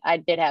 granted, I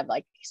did have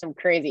like some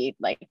crazy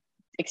like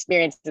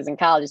experiences in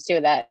colleges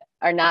too that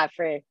are not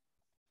for, or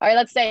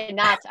let's say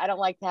not, I don't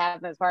like to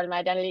have them as part of my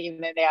identity, even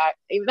though they are.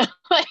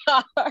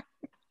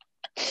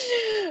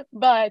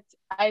 But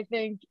I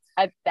think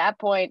at that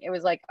point it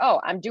was like, oh,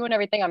 I'm doing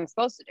everything I'm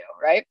supposed to do,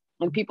 right?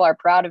 And people are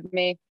proud of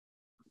me.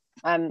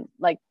 I'm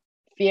like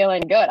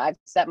feeling good. I've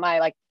set my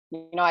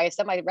I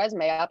set my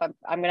resume up.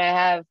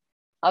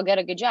 I'll get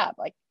a good job.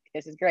 Like,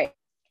 this is great.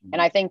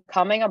 And I think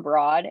coming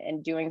abroad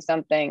and doing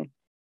something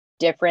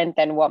different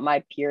than what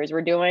my peers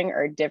were doing,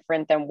 or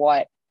different than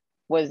what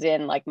was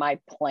in like my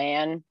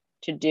plan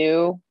to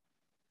do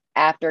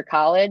after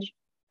college,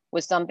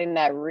 was something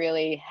that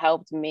really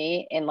helped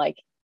me in like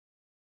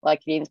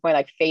Dean's point,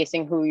 like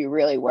facing who you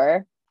really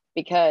were.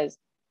 Because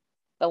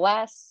the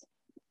last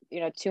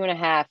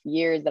 2.5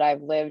 years that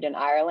I've lived in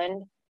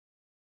Ireland,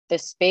 the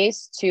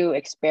space to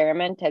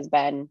experiment has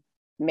been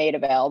made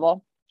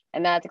available.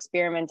 And that's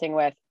experimenting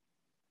with,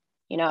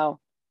 you know,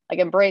 like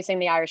embracing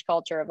the Irish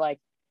culture of like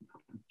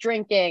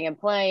drinking and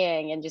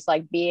playing and just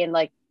like being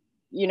like,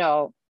 you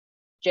know,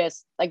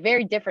 just like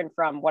very different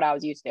from what I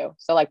was used to.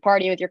 So like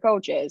partying with your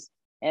coaches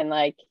and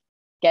like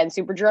getting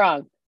super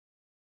drunk,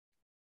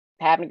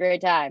 having a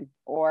great time,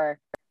 or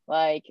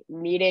like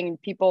meeting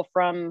people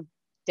from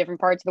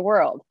different parts of the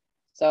world.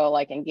 So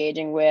like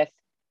engaging with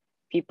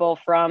people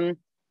from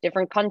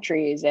different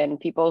countries and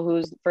people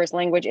whose first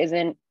language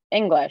isn't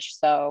English.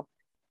 So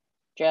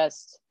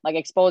just like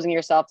exposing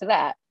yourself to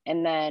that.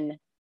 And then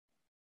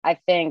I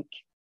think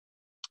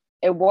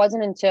it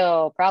wasn't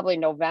until probably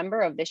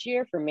November of this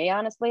year for me,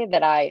 honestly,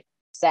 that I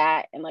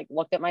sat and like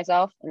looked at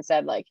myself and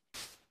said, like,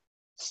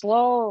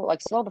 slow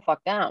the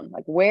fuck down.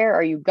 Like, where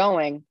are you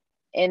going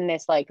in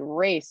this like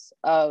race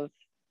of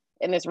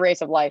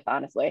life,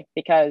 honestly?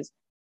 Because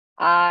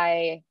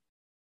I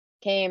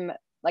came,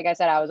 like I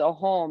said, I was at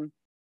home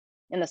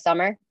in the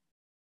summer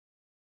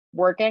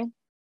working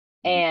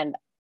and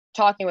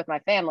talking with my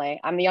family.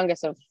 I'm the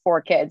youngest of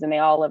 4 kids and they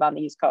all live on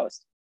the East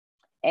Coast.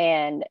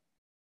 And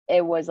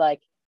it was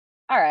like,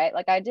 all right,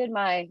 like I did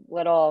my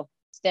little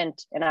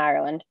stint in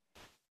Ireland.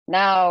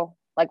 Now,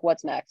 like,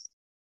 what's next?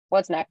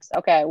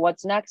 Okay,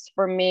 what's next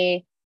for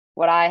me?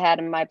 What I had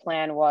in my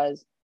plan was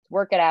to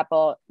work at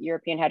Apple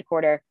European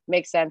headquarter.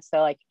 Makes sense to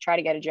like try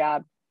to get a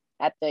job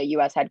at the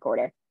US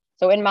headquarter.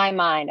 So in my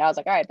mind, I was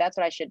like, all right, that's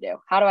what I should do.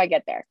 How do I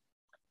get there?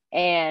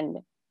 And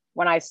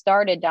when I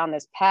started down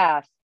this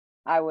path,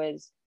 I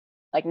was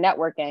like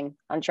networking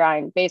on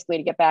trying basically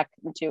to get back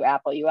into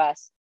Apple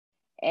US.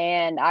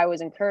 And I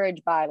was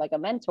encouraged by like a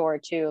mentor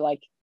to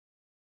like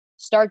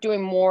start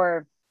doing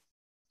more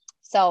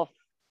self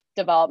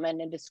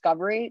development and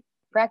discovery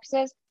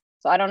practices.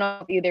 So I don't know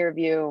if either of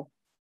you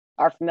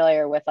are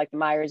familiar with like the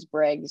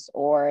Myers-Briggs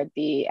or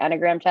the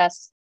Enneagram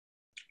test.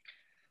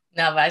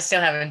 No, but I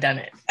still haven't done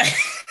it.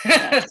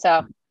 Yeah,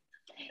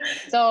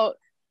 so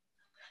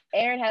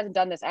Aaron hasn't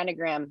done this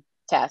Enneagram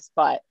test,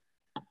 but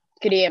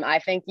Kadeem, I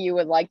think you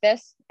would like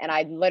this. And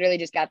I literally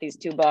just got these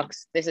 2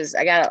 books.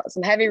 I got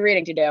some heavy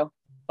reading to do,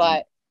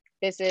 but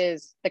this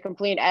is the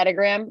complete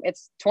Enneagram.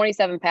 It's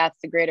 27 paths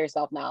to greater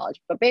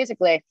self-knowledge. But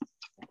basically,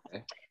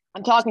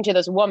 I'm talking to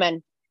this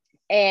woman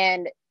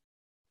and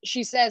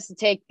she says to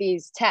take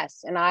these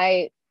tests. And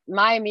my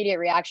immediate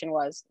reaction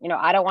was, you know,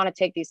 I don't want to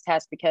take these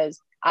tests because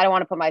I don't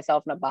want to put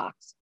myself in a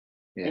box.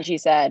 Yeah. And she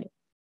said,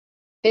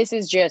 these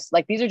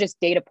are just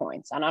data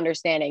points on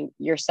understanding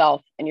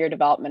yourself and your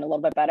development a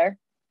little bit better.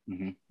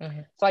 Mm-hmm.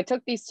 Mm-hmm. So I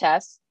took these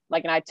tests,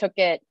 like, and I took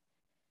it.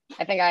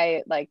 I think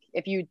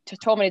if you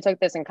told me to take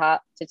this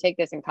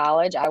in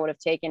college, I would have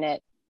taken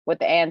it with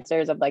the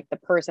answers of like the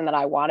person that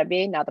I want to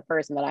be, not the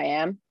person that I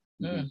am.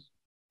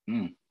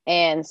 Mm-hmm.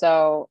 And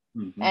so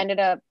ended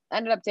up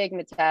taking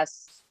the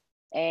tests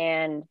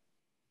and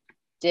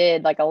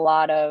did like a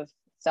lot of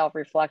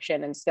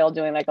self-reflection and still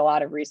doing like a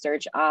lot of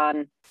research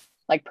on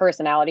like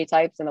personality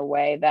types and the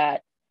way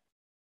that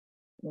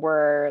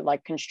we're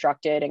like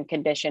constructed and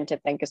conditioned to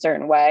think a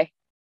certain way.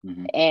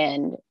 Mm-hmm.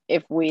 And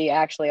if we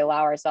actually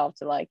allow ourselves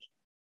to like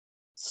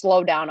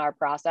slow down our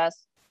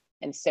process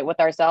and sit with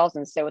ourselves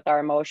and sit with our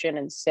emotion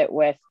and sit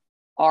with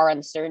our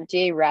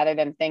uncertainty rather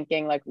than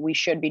thinking like we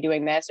should be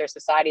doing this or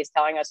society is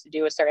telling us to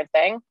do a certain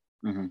thing,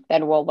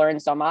 then we'll learn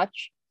so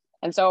much.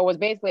 And so it was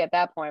basically at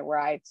that point where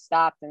I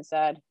stopped and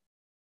said,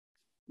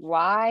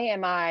 why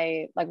am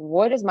I like,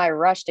 what is my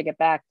rush to get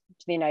back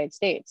to the United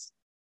States?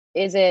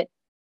 Is it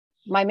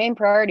my main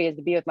priority is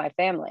to be with my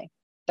family?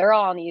 They're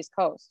all on the East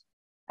Coast.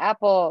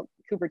 Apple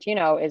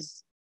Cupertino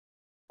is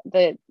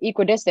the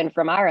equidistant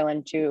from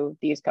Ireland to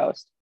the East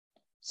Coast.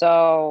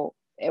 So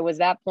it was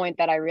that point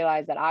that I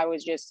realized that I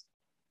was just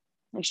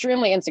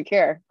extremely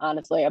insecure,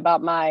 honestly,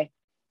 about my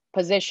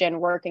position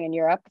working in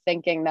Europe,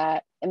 thinking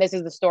that, and this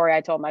is the story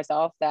I told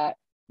myself, that,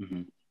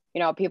 you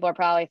know, people are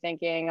probably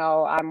thinking,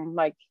 oh, I'm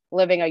like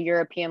living a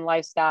European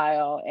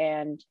lifestyle.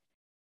 And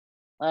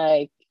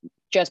like,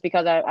 just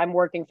because I'm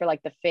working for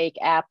like the fake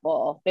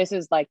Apple, this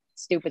is like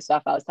stupid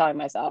stuff I was telling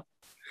myself.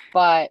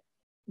 But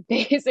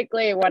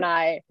basically when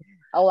I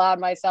allowed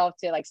myself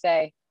to like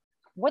say,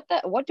 what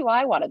do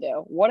I want to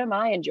do? What am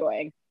I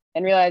enjoying?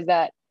 And realize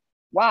that,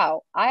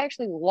 wow, I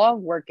actually love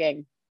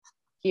working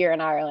here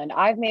in Ireland.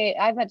 I've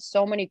met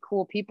so many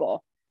cool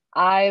people.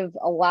 I've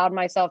allowed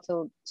myself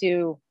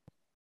to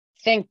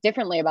think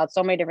differently about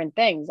so many different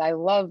things. I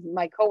love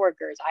my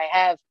coworkers. I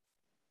have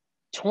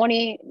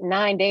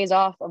 29 days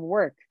off of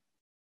work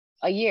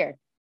a year.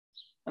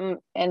 And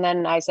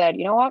then I said,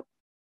 you know what?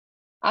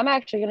 I'm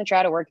actually going to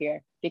try to work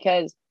here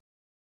because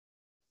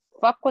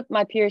fuck what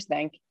my peers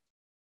think.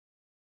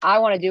 I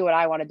want to do what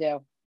I want to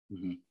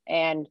do.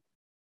 And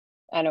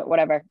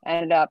whatever. I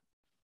ended up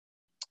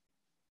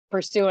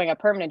pursuing a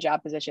permanent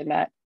job position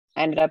that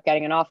I ended up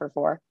getting an offer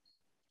for.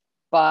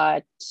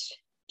 But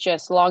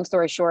just long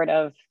story short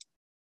of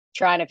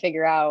trying to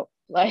figure out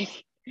like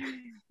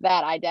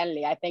that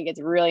identity, I think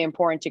it's really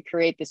important to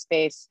create the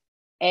space.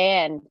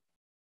 And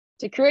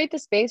to create the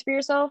space for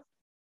yourself,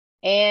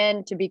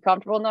 and to be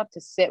comfortable enough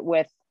to sit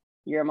with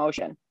your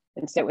emotion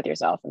and sit with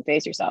yourself and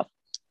face yourself.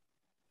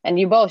 And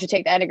you both should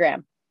take the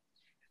Enneagram.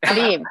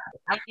 Team.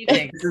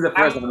 This is the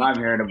first time I'm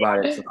hearing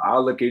about it, so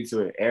I'll look into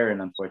it. Aaron,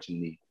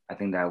 unfortunately, I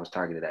think that was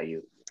targeted at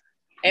you.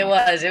 It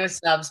was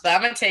subs, but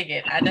I'm gonna take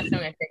it. I definitely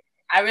gonna take it.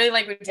 I really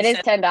like what you said. It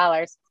is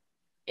 $10.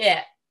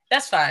 Yeah,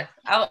 that's fine.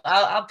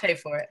 I'll pay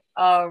for it.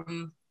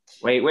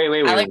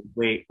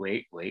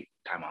 Wait.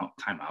 Time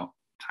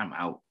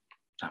out.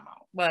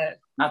 But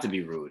Not to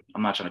be rude.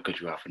 I'm not trying to cut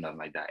you off or nothing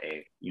like that,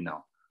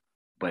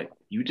 but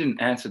you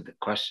didn't answer the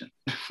question.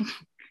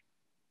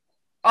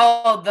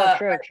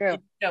 True.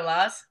 Your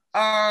loss.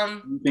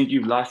 You think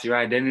you've lost your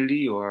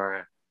identity,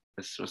 or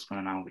what's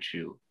going on with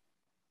you?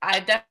 I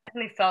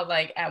definitely felt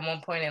like at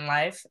one point in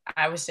life,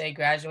 I would say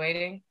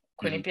graduating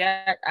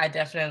Quinnipiac, I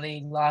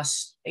definitely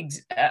lost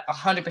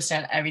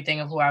 100% everything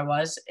of who I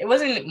was. It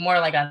wasn't more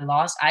like I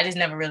lost. I just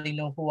never really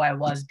knew who I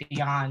was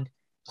beyond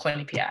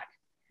Quinnipiac.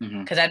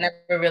 Because I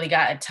never really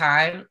got a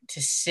time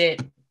to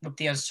sit with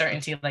the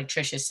uncertainty, like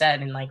Trisha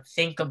said, and like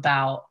think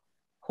about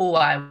who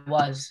I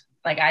was.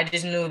 Like I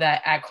just knew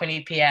that at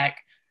Quinnipiac,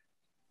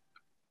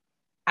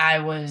 I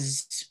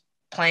was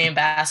playing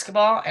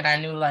basketball, and I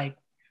knew like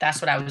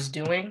that's what I was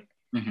doing.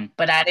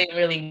 But I didn't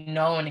really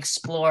know and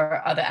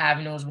explore other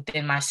avenues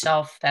within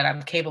myself that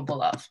I'm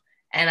capable of.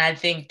 And I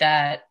think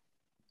that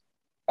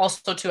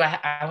also too,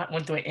 I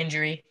went through an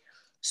injury.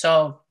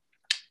 So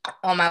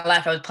all my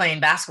life I was playing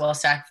basketball,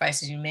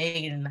 sacrifices you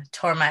made, and I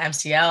tore my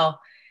MCL,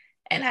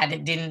 and I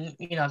didn't,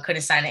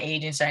 couldn't sign an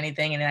agent or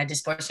anything. And then I did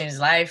Sports Changes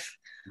Life,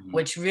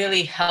 which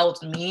really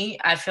helped me.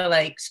 I feel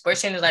like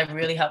Sports Changes Life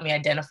really helped me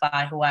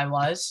identify who I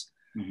was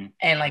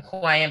and like who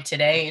I am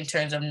today, in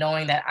terms of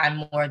knowing that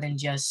I'm more than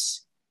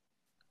just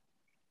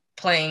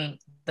playing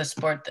the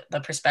sport,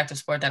 the prospective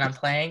sport that I'm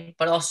playing,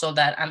 but also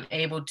that I'm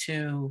able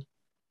to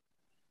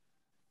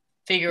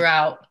figure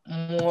out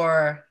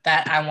more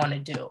that I want to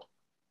do.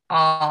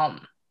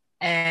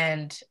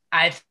 And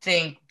I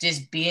think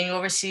just being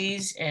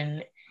overseas,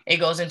 and it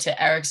goes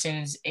into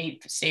Erickson's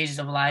 8 stages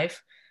of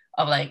life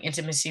of like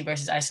intimacy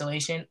versus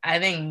isolation. I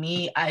think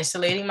me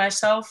isolating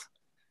myself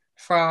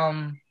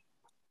from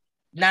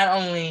not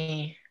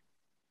only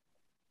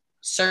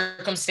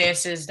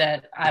circumstances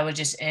that I was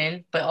just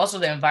in, but also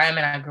the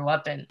environment I grew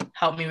up in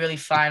helped me really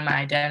find my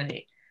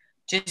identity.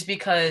 Just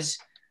because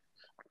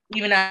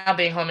even now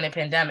being home in a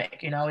pandemic,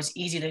 it's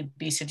easy to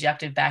be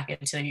subjected back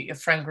into your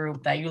friend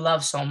group that you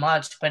love so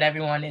much, but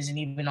everyone isn't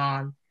even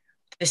on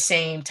the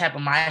same type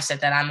of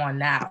mindset that I'm on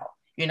now,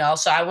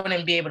 so I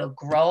wouldn't be able to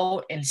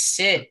grow and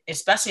sit,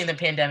 especially in the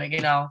pandemic.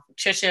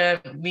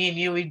 Trisha, me and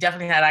you, we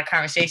definitely had our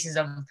conversations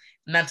of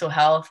mental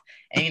health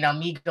and,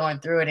 me going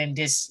through it and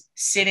just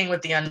sitting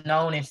with the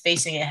unknown and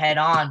facing it head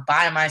on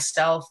by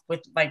myself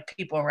with like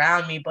people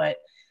around me. But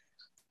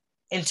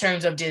in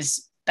terms of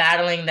just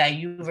battling that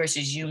you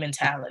versus you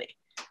mentality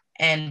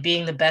and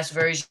being the best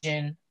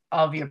version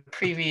of your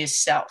previous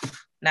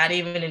self, not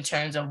even in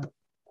terms of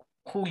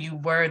who you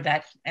were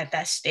that at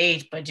that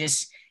stage, but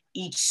just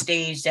each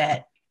stage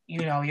that,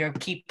 you're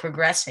keep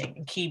progressing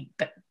and keep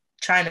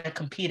trying to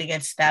compete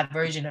against that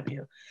version of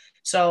you.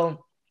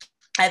 So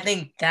I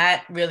think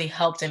that really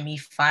helped in me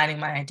finding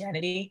my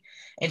identity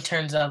in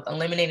terms of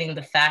eliminating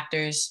the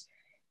factors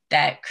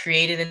that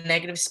created a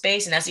negative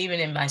space. And that's even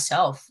in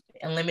myself,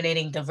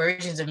 eliminating the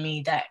versions of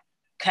me that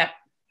kept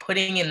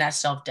putting in that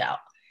self-doubt,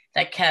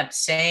 that kept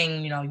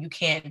saying, you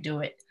can't do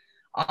it.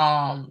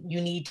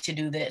 You need to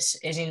do this.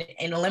 Is in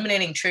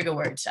eliminating trigger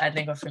words, I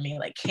think, are for me,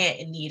 like can't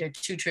and need are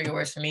 2 trigger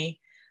words for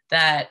me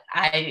that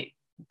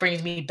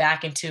brings me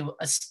back into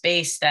a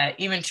space that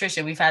even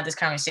Trisha, we've had this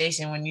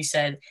conversation when you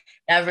said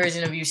that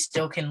version of you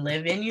still can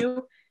live in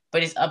you,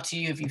 but it's up to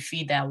you if you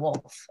feed that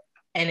wolf.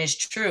 And it's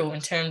true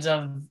in terms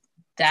of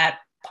that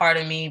part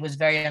of me was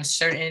very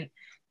uncertain.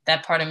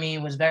 That part of me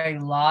was very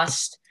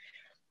lost,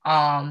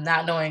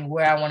 not knowing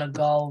where I want to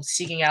go,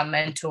 seeking out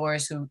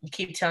mentors who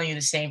keep telling you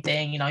the same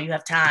thing. You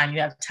have time,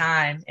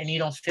 and you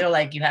don't feel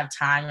like you have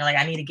time. You're like,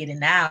 I need to get it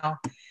now.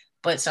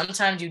 But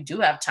sometimes you do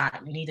have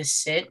time. You need to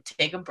sit,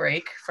 take a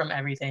break from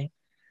everything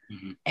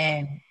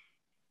and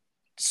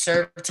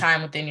serve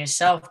time within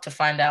yourself to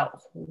find out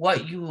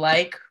what you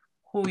like,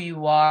 who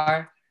you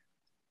are,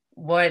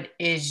 what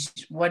is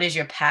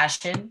your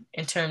passion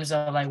in terms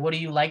of like, what do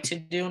you like to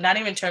do? Not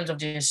even in terms of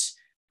just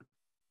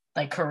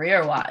like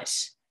career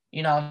wise,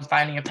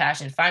 finding your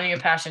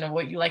passion of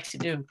what you like to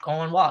do, go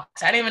on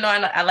walks. I didn't even know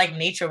I like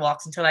nature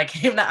walks until I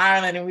came to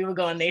Ireland and we would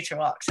go on nature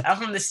walks. I'm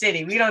from the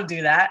city. We don't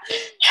do that.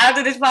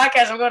 After this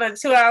podcast, I'm going on a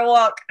 2-hour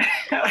walk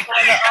on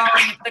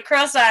the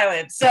Cross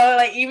Island. So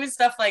like even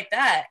stuff like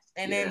that.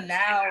 And then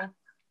now,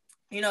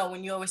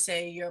 when you always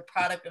say you're a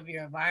product of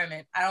your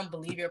environment, I don't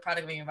believe you're a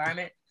product of your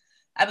environment.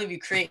 I believe you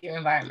create your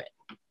environment.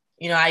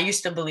 I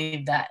used to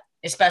believe that,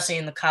 especially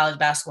in the college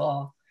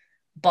basketball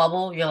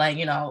bubble. You're like,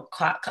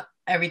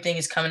 everything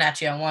is coming at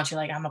you at once. You're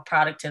like, I'm a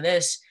product to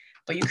this,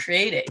 but you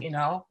create it,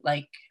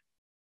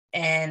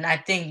 and I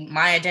think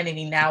my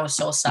identity now is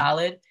so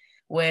solid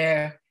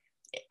where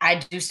I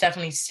do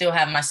definitely still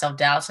have my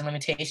self-doubts and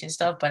limitation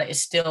stuff, but it's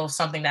still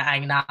something that I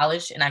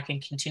acknowledge and I can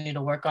continue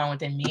to work on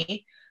within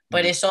me.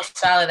 But it's so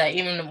solid that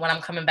even when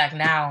I'm coming back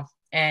now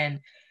and,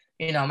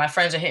 you know, my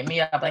friends are hitting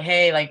me up like,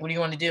 hey, like, what do you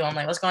want to do? I'm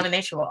like, let's go on a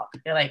nature walk.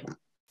 They're like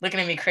looking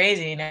at me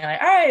crazy. And they're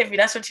like, all right, if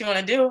that's what you want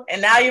to do.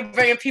 And now you're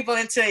bringing people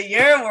into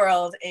your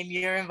world and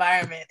your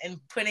environment and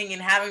putting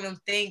and having them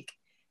think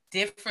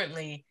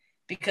differently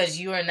because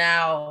you are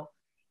now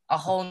a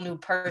whole new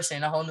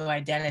person, a whole new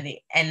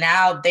identity. And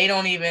now they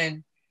don't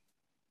even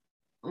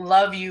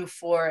love you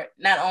for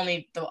not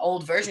only the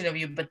old version of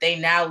you, but they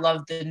now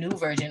love the new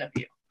version of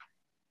you.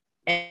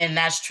 And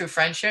that's true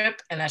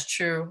friendship. And that's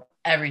true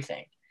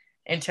everything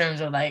in terms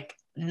of like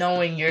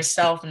knowing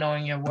yourself,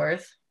 knowing your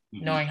worth,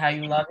 knowing how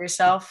you love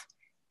yourself,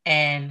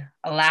 and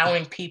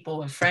allowing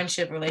people in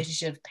friendship,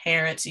 relationships,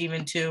 parents,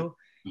 even too,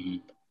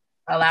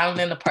 allowing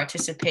them to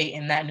participate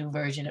in that new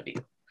version of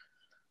you.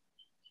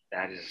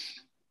 That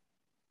is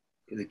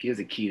the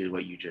key to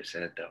what you just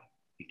said, though.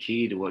 The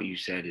key to what you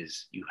said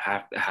is you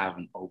have to have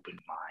an open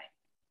mind.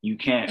 You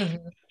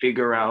can't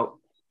figure out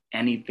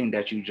anything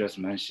that you just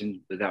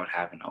mentioned without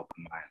having an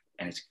open mind.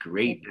 And it's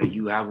great that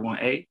you have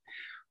one,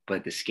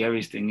 but the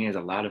scariest thing is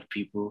a lot of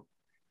people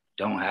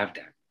don't have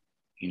that.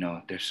 You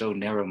know, they're so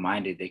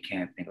narrow-minded, they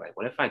can't think like,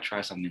 what if I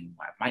try something new?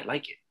 I might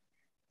like it.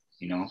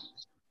 You know,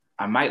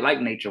 I might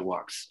like nature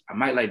walks. I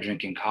might like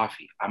drinking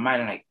coffee. I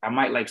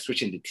might like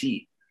switching to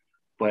tea.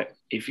 But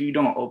if you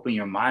don't open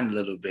your mind a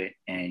little bit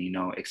and, you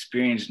know,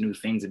 experience new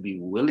things and be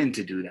willing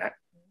to do that,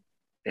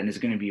 then it's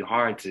going to be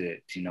hard to,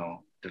 you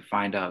know, to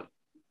find out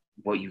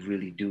what you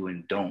really do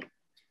and don't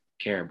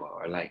care about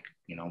or like,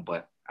 you know.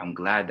 But I'm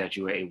glad that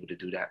you were able to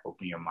do that,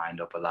 open your mind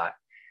up a lot.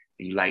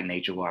 You like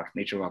nature walks.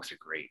 Nature walks are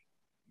great.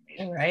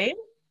 Amazing. Right?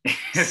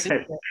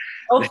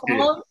 No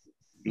phone?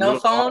 No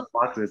phone?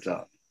 Walks the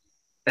top.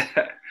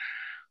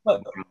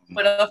 But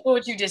for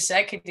what you just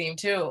said, Kadeem,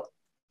 too,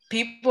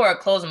 people are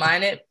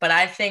closed-minded, but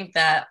I think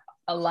that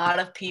a lot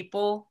of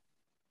people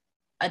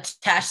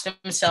attach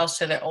themselves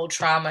to their old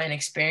trauma and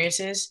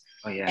experiences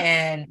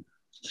and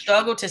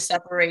struggle to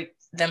separate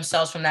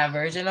themselves from that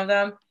version of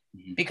them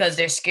because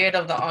they're scared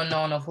of the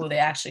unknown of who they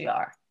actually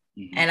are.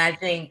 And I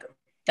think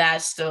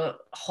that's the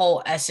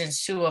whole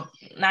essence too of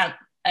not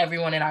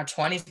everyone in our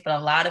 20s, but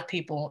a lot of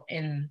people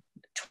in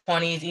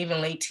 20s,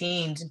 even late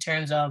teens, in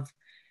terms of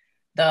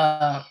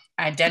the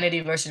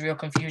identity versus real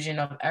confusion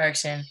of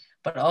Erikson,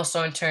 but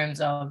also in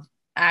terms of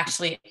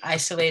actually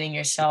isolating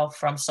yourself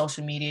from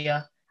social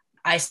media,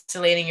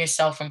 isolating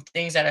yourself from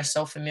things that are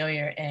so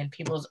familiar and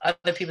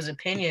other people's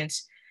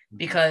opinions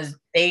because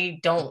they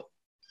don't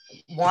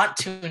want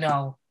to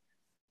know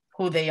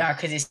who they are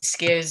because it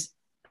scares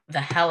the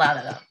hell out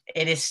of them.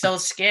 It is so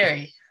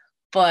scary.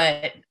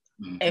 But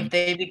if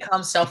they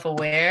become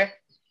self-aware,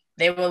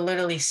 they will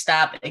literally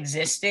stop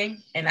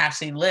existing and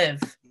actually live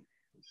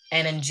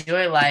and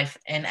enjoy life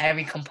and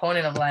every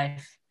component of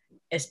life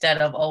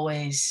instead of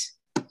always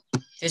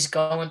just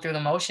going through the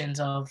motions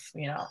of,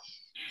 you know,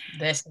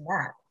 this and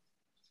that.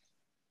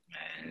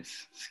 Man,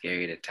 it's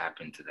scary to tap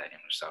into that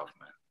inner self,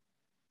 man.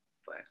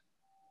 But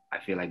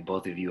I feel like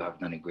both of you have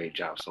done a great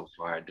job so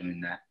far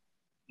doing that.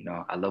 You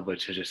know, I love what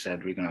Trisha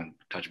said. We're gonna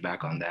touch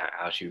back on that,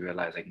 how she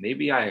realized like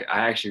maybe I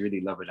actually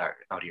really love it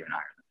out here in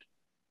Ireland.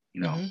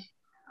 You know,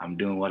 I'm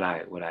doing what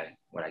I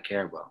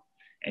care about.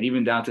 And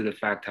even down to the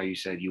fact how you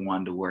said you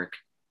wanted to work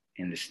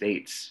in the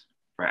States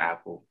for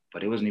Apple,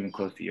 but it wasn't even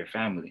close to your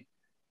family.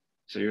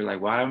 So you're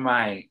like, why am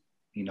I,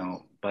 you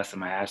know, busting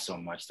my ass so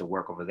much to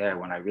work over there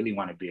when I really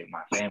want to be with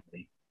my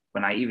family,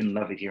 when I even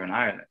love it here in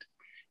Ireland,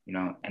 you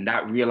know? And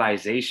that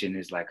realization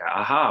is like an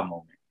aha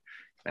moment.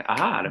 Like,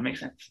 aha, that makes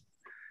sense.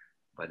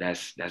 But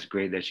that's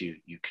great that you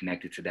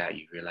connected to that.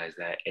 You realize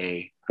that,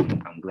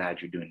 I'm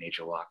glad you're doing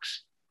nature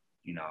walks.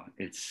 You know,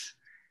 it's,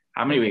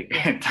 how many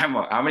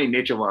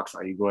nature walks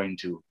are you going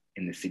to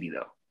in the city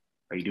though?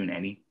 Are you doing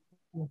any?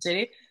 In the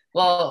city?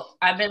 Well,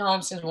 I've been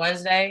home since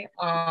Wednesday.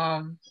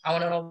 I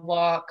went on a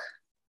walk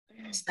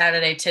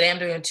Saturday. Today I'm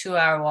doing a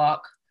 2-hour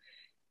walk.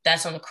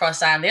 That's on the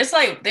Cross Island.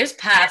 There's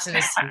paths in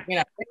this city, you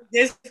know,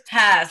 there's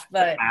paths,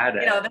 but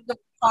you know, there's the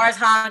cars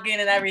honking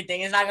and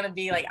everything. It's not gonna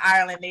be like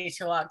Ireland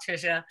nature walk,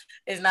 Trisha.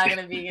 It's not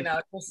gonna be, you know,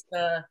 just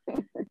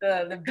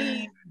the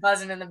bees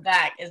buzzing in the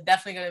back. It's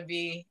definitely gonna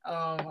be a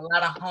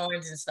lot of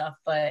horns and stuff,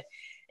 but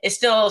it's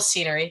still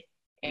scenery,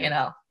 you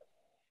know,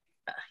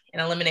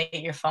 and eliminate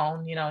your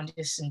phone, you know, and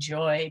just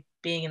enjoy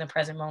being in the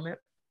present moment.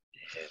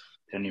 Yeah,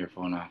 turning your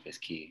phone off is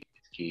key.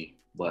 It's key.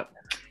 But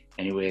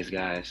anyways,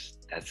 guys,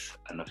 that's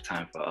enough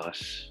time for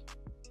us.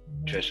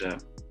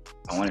 Trisha,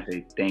 I want to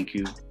say thank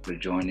you for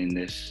joining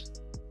this.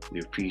 We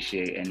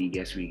appreciate any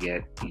guests we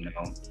get. You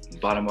know,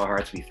 bottom of our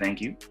hearts, we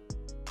thank you.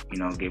 You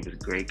know, gave us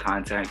great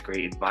content,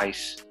 great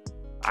advice.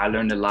 I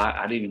learned a lot.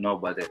 I didn't even know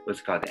about that. What's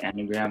it called? The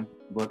Enneagram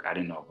book. I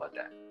didn't know about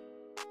that.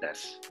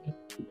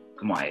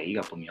 Come on, you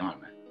got to put me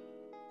on,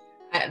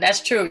 man.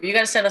 That's true. You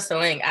got to send us the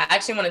link. I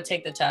actually want to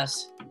take the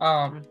test.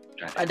 I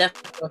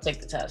definitely want to take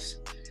the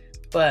test.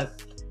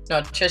 But no,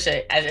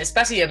 Trisha,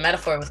 especially your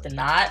metaphor with the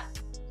knot.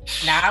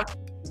 Now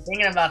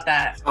thinking about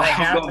that. Like,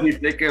 I'm gonna be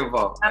thinking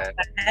about that.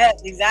 my head.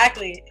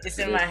 Exactly. It's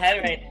in my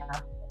head right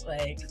now.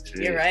 Like,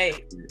 you're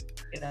right.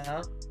 You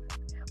know?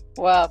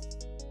 Well,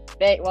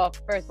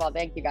 first of all,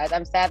 thank you guys.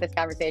 I'm sad this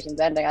conversation's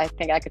ending. I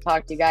think I could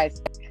talk to you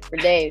guys for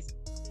days.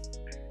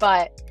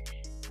 But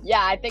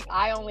yeah, I think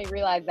I only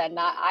realized that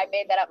I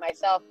made that up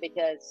myself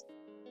because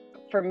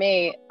for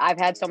me, I've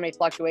had so many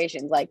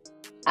fluctuations. Like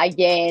I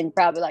gained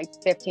probably like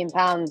 15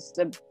 pounds,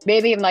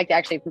 maybe even like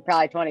actually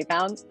probably 20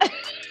 pounds. I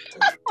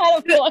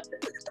don't know.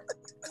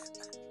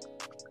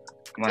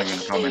 I'm not even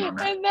comment on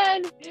that. And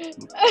then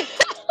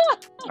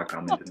I'll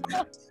comment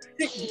on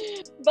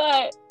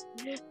that.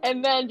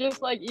 and then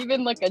just like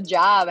even like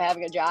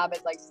having a job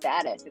is like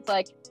status. It's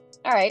like,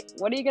 all right,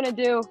 what are you gonna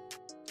do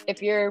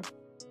if you're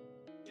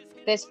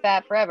this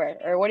fat forever?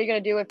 Or what are you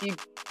gonna do if you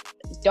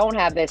don't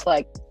have this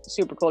like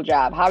super cool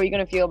job? How are you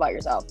gonna feel about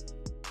yourself?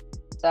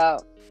 So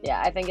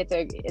yeah, I think it's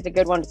a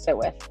good one to sit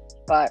with.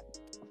 But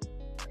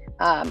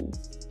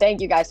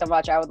thank you guys so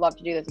much. I would love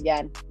to do this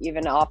again,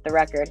 even off the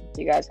record, if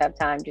you guys have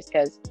time, just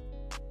because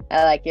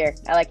I like your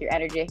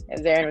energy,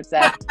 as Aaron would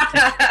say.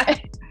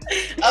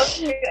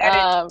 Okay.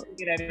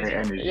 Great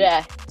energy.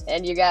 Yeah,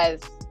 and you guys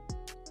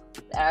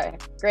are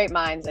great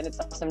minds, and it's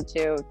awesome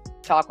to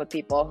talk with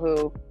people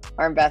who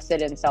are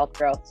invested in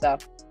self-growth. So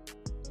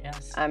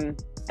Yes. I'm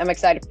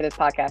excited for this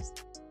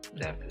podcast.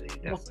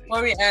 Definitely.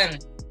 Before we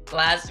end,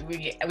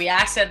 we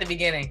asked at the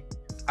beginning,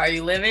 are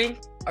you living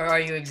or are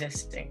you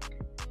existing?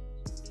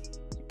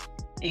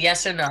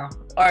 Yes or no?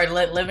 Or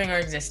living or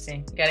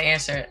existing? You gotta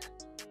answer it.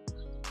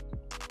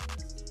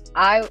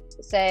 I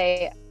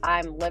say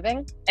I'm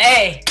living,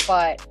 Hey!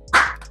 but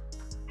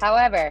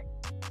however,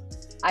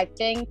 I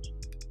think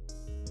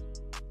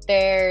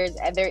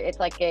it's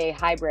like a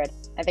hybrid.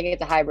 I think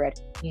it's a hybrid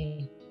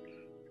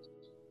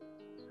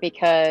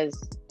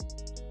because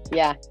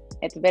yeah,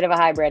 it's a bit of a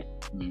hybrid,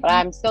 but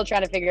I'm still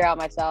trying to figure out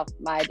myself,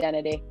 my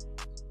identity,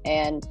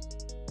 and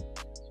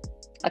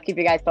I'll keep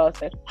you guys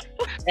posted.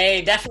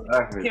 Hey,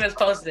 definitely keep us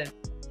posted.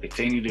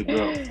 Continue to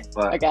grow.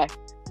 But Okay.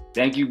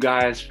 thank you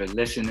guys for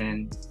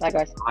listening,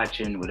 Likewise.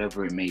 watching,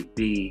 whatever it may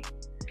be.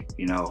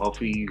 You know,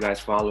 hopefully you guys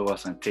follow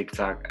us on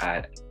TikTok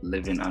at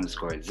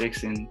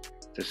living_Zixon.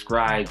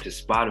 Subscribe to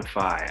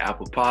Spotify,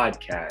 Apple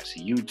Podcasts,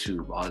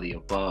 YouTube, all the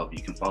above.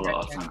 You can follow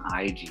us on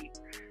IG.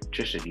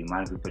 Trisha, do you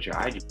mind if we put your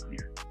IG on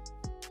here?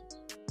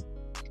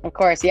 Of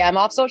course. Yeah, I'm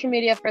off social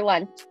media for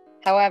Lent.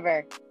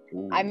 However,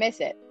 Ooh. I miss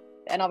it,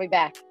 and I'll be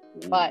back.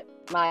 But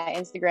my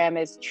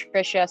Instagram is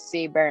Trisha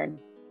C. Byrne.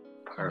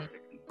 Perfect.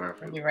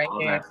 It'll be right All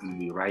there. that's gonna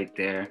be right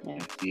there. Yeah. You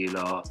can see it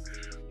all.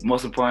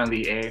 Most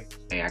importantly,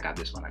 hey, I got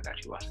this one. I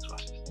got you. Watch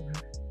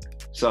this.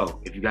 So,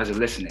 if you guys are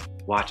listening,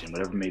 watching,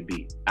 whatever it may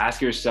be,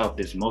 ask yourself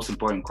this most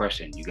important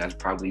question. You guys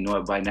probably know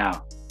it by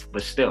now,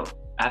 but still,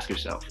 ask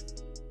yourself: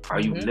 are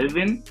you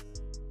living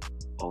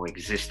or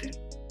existing?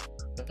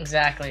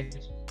 Exactly.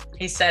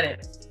 He said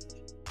it.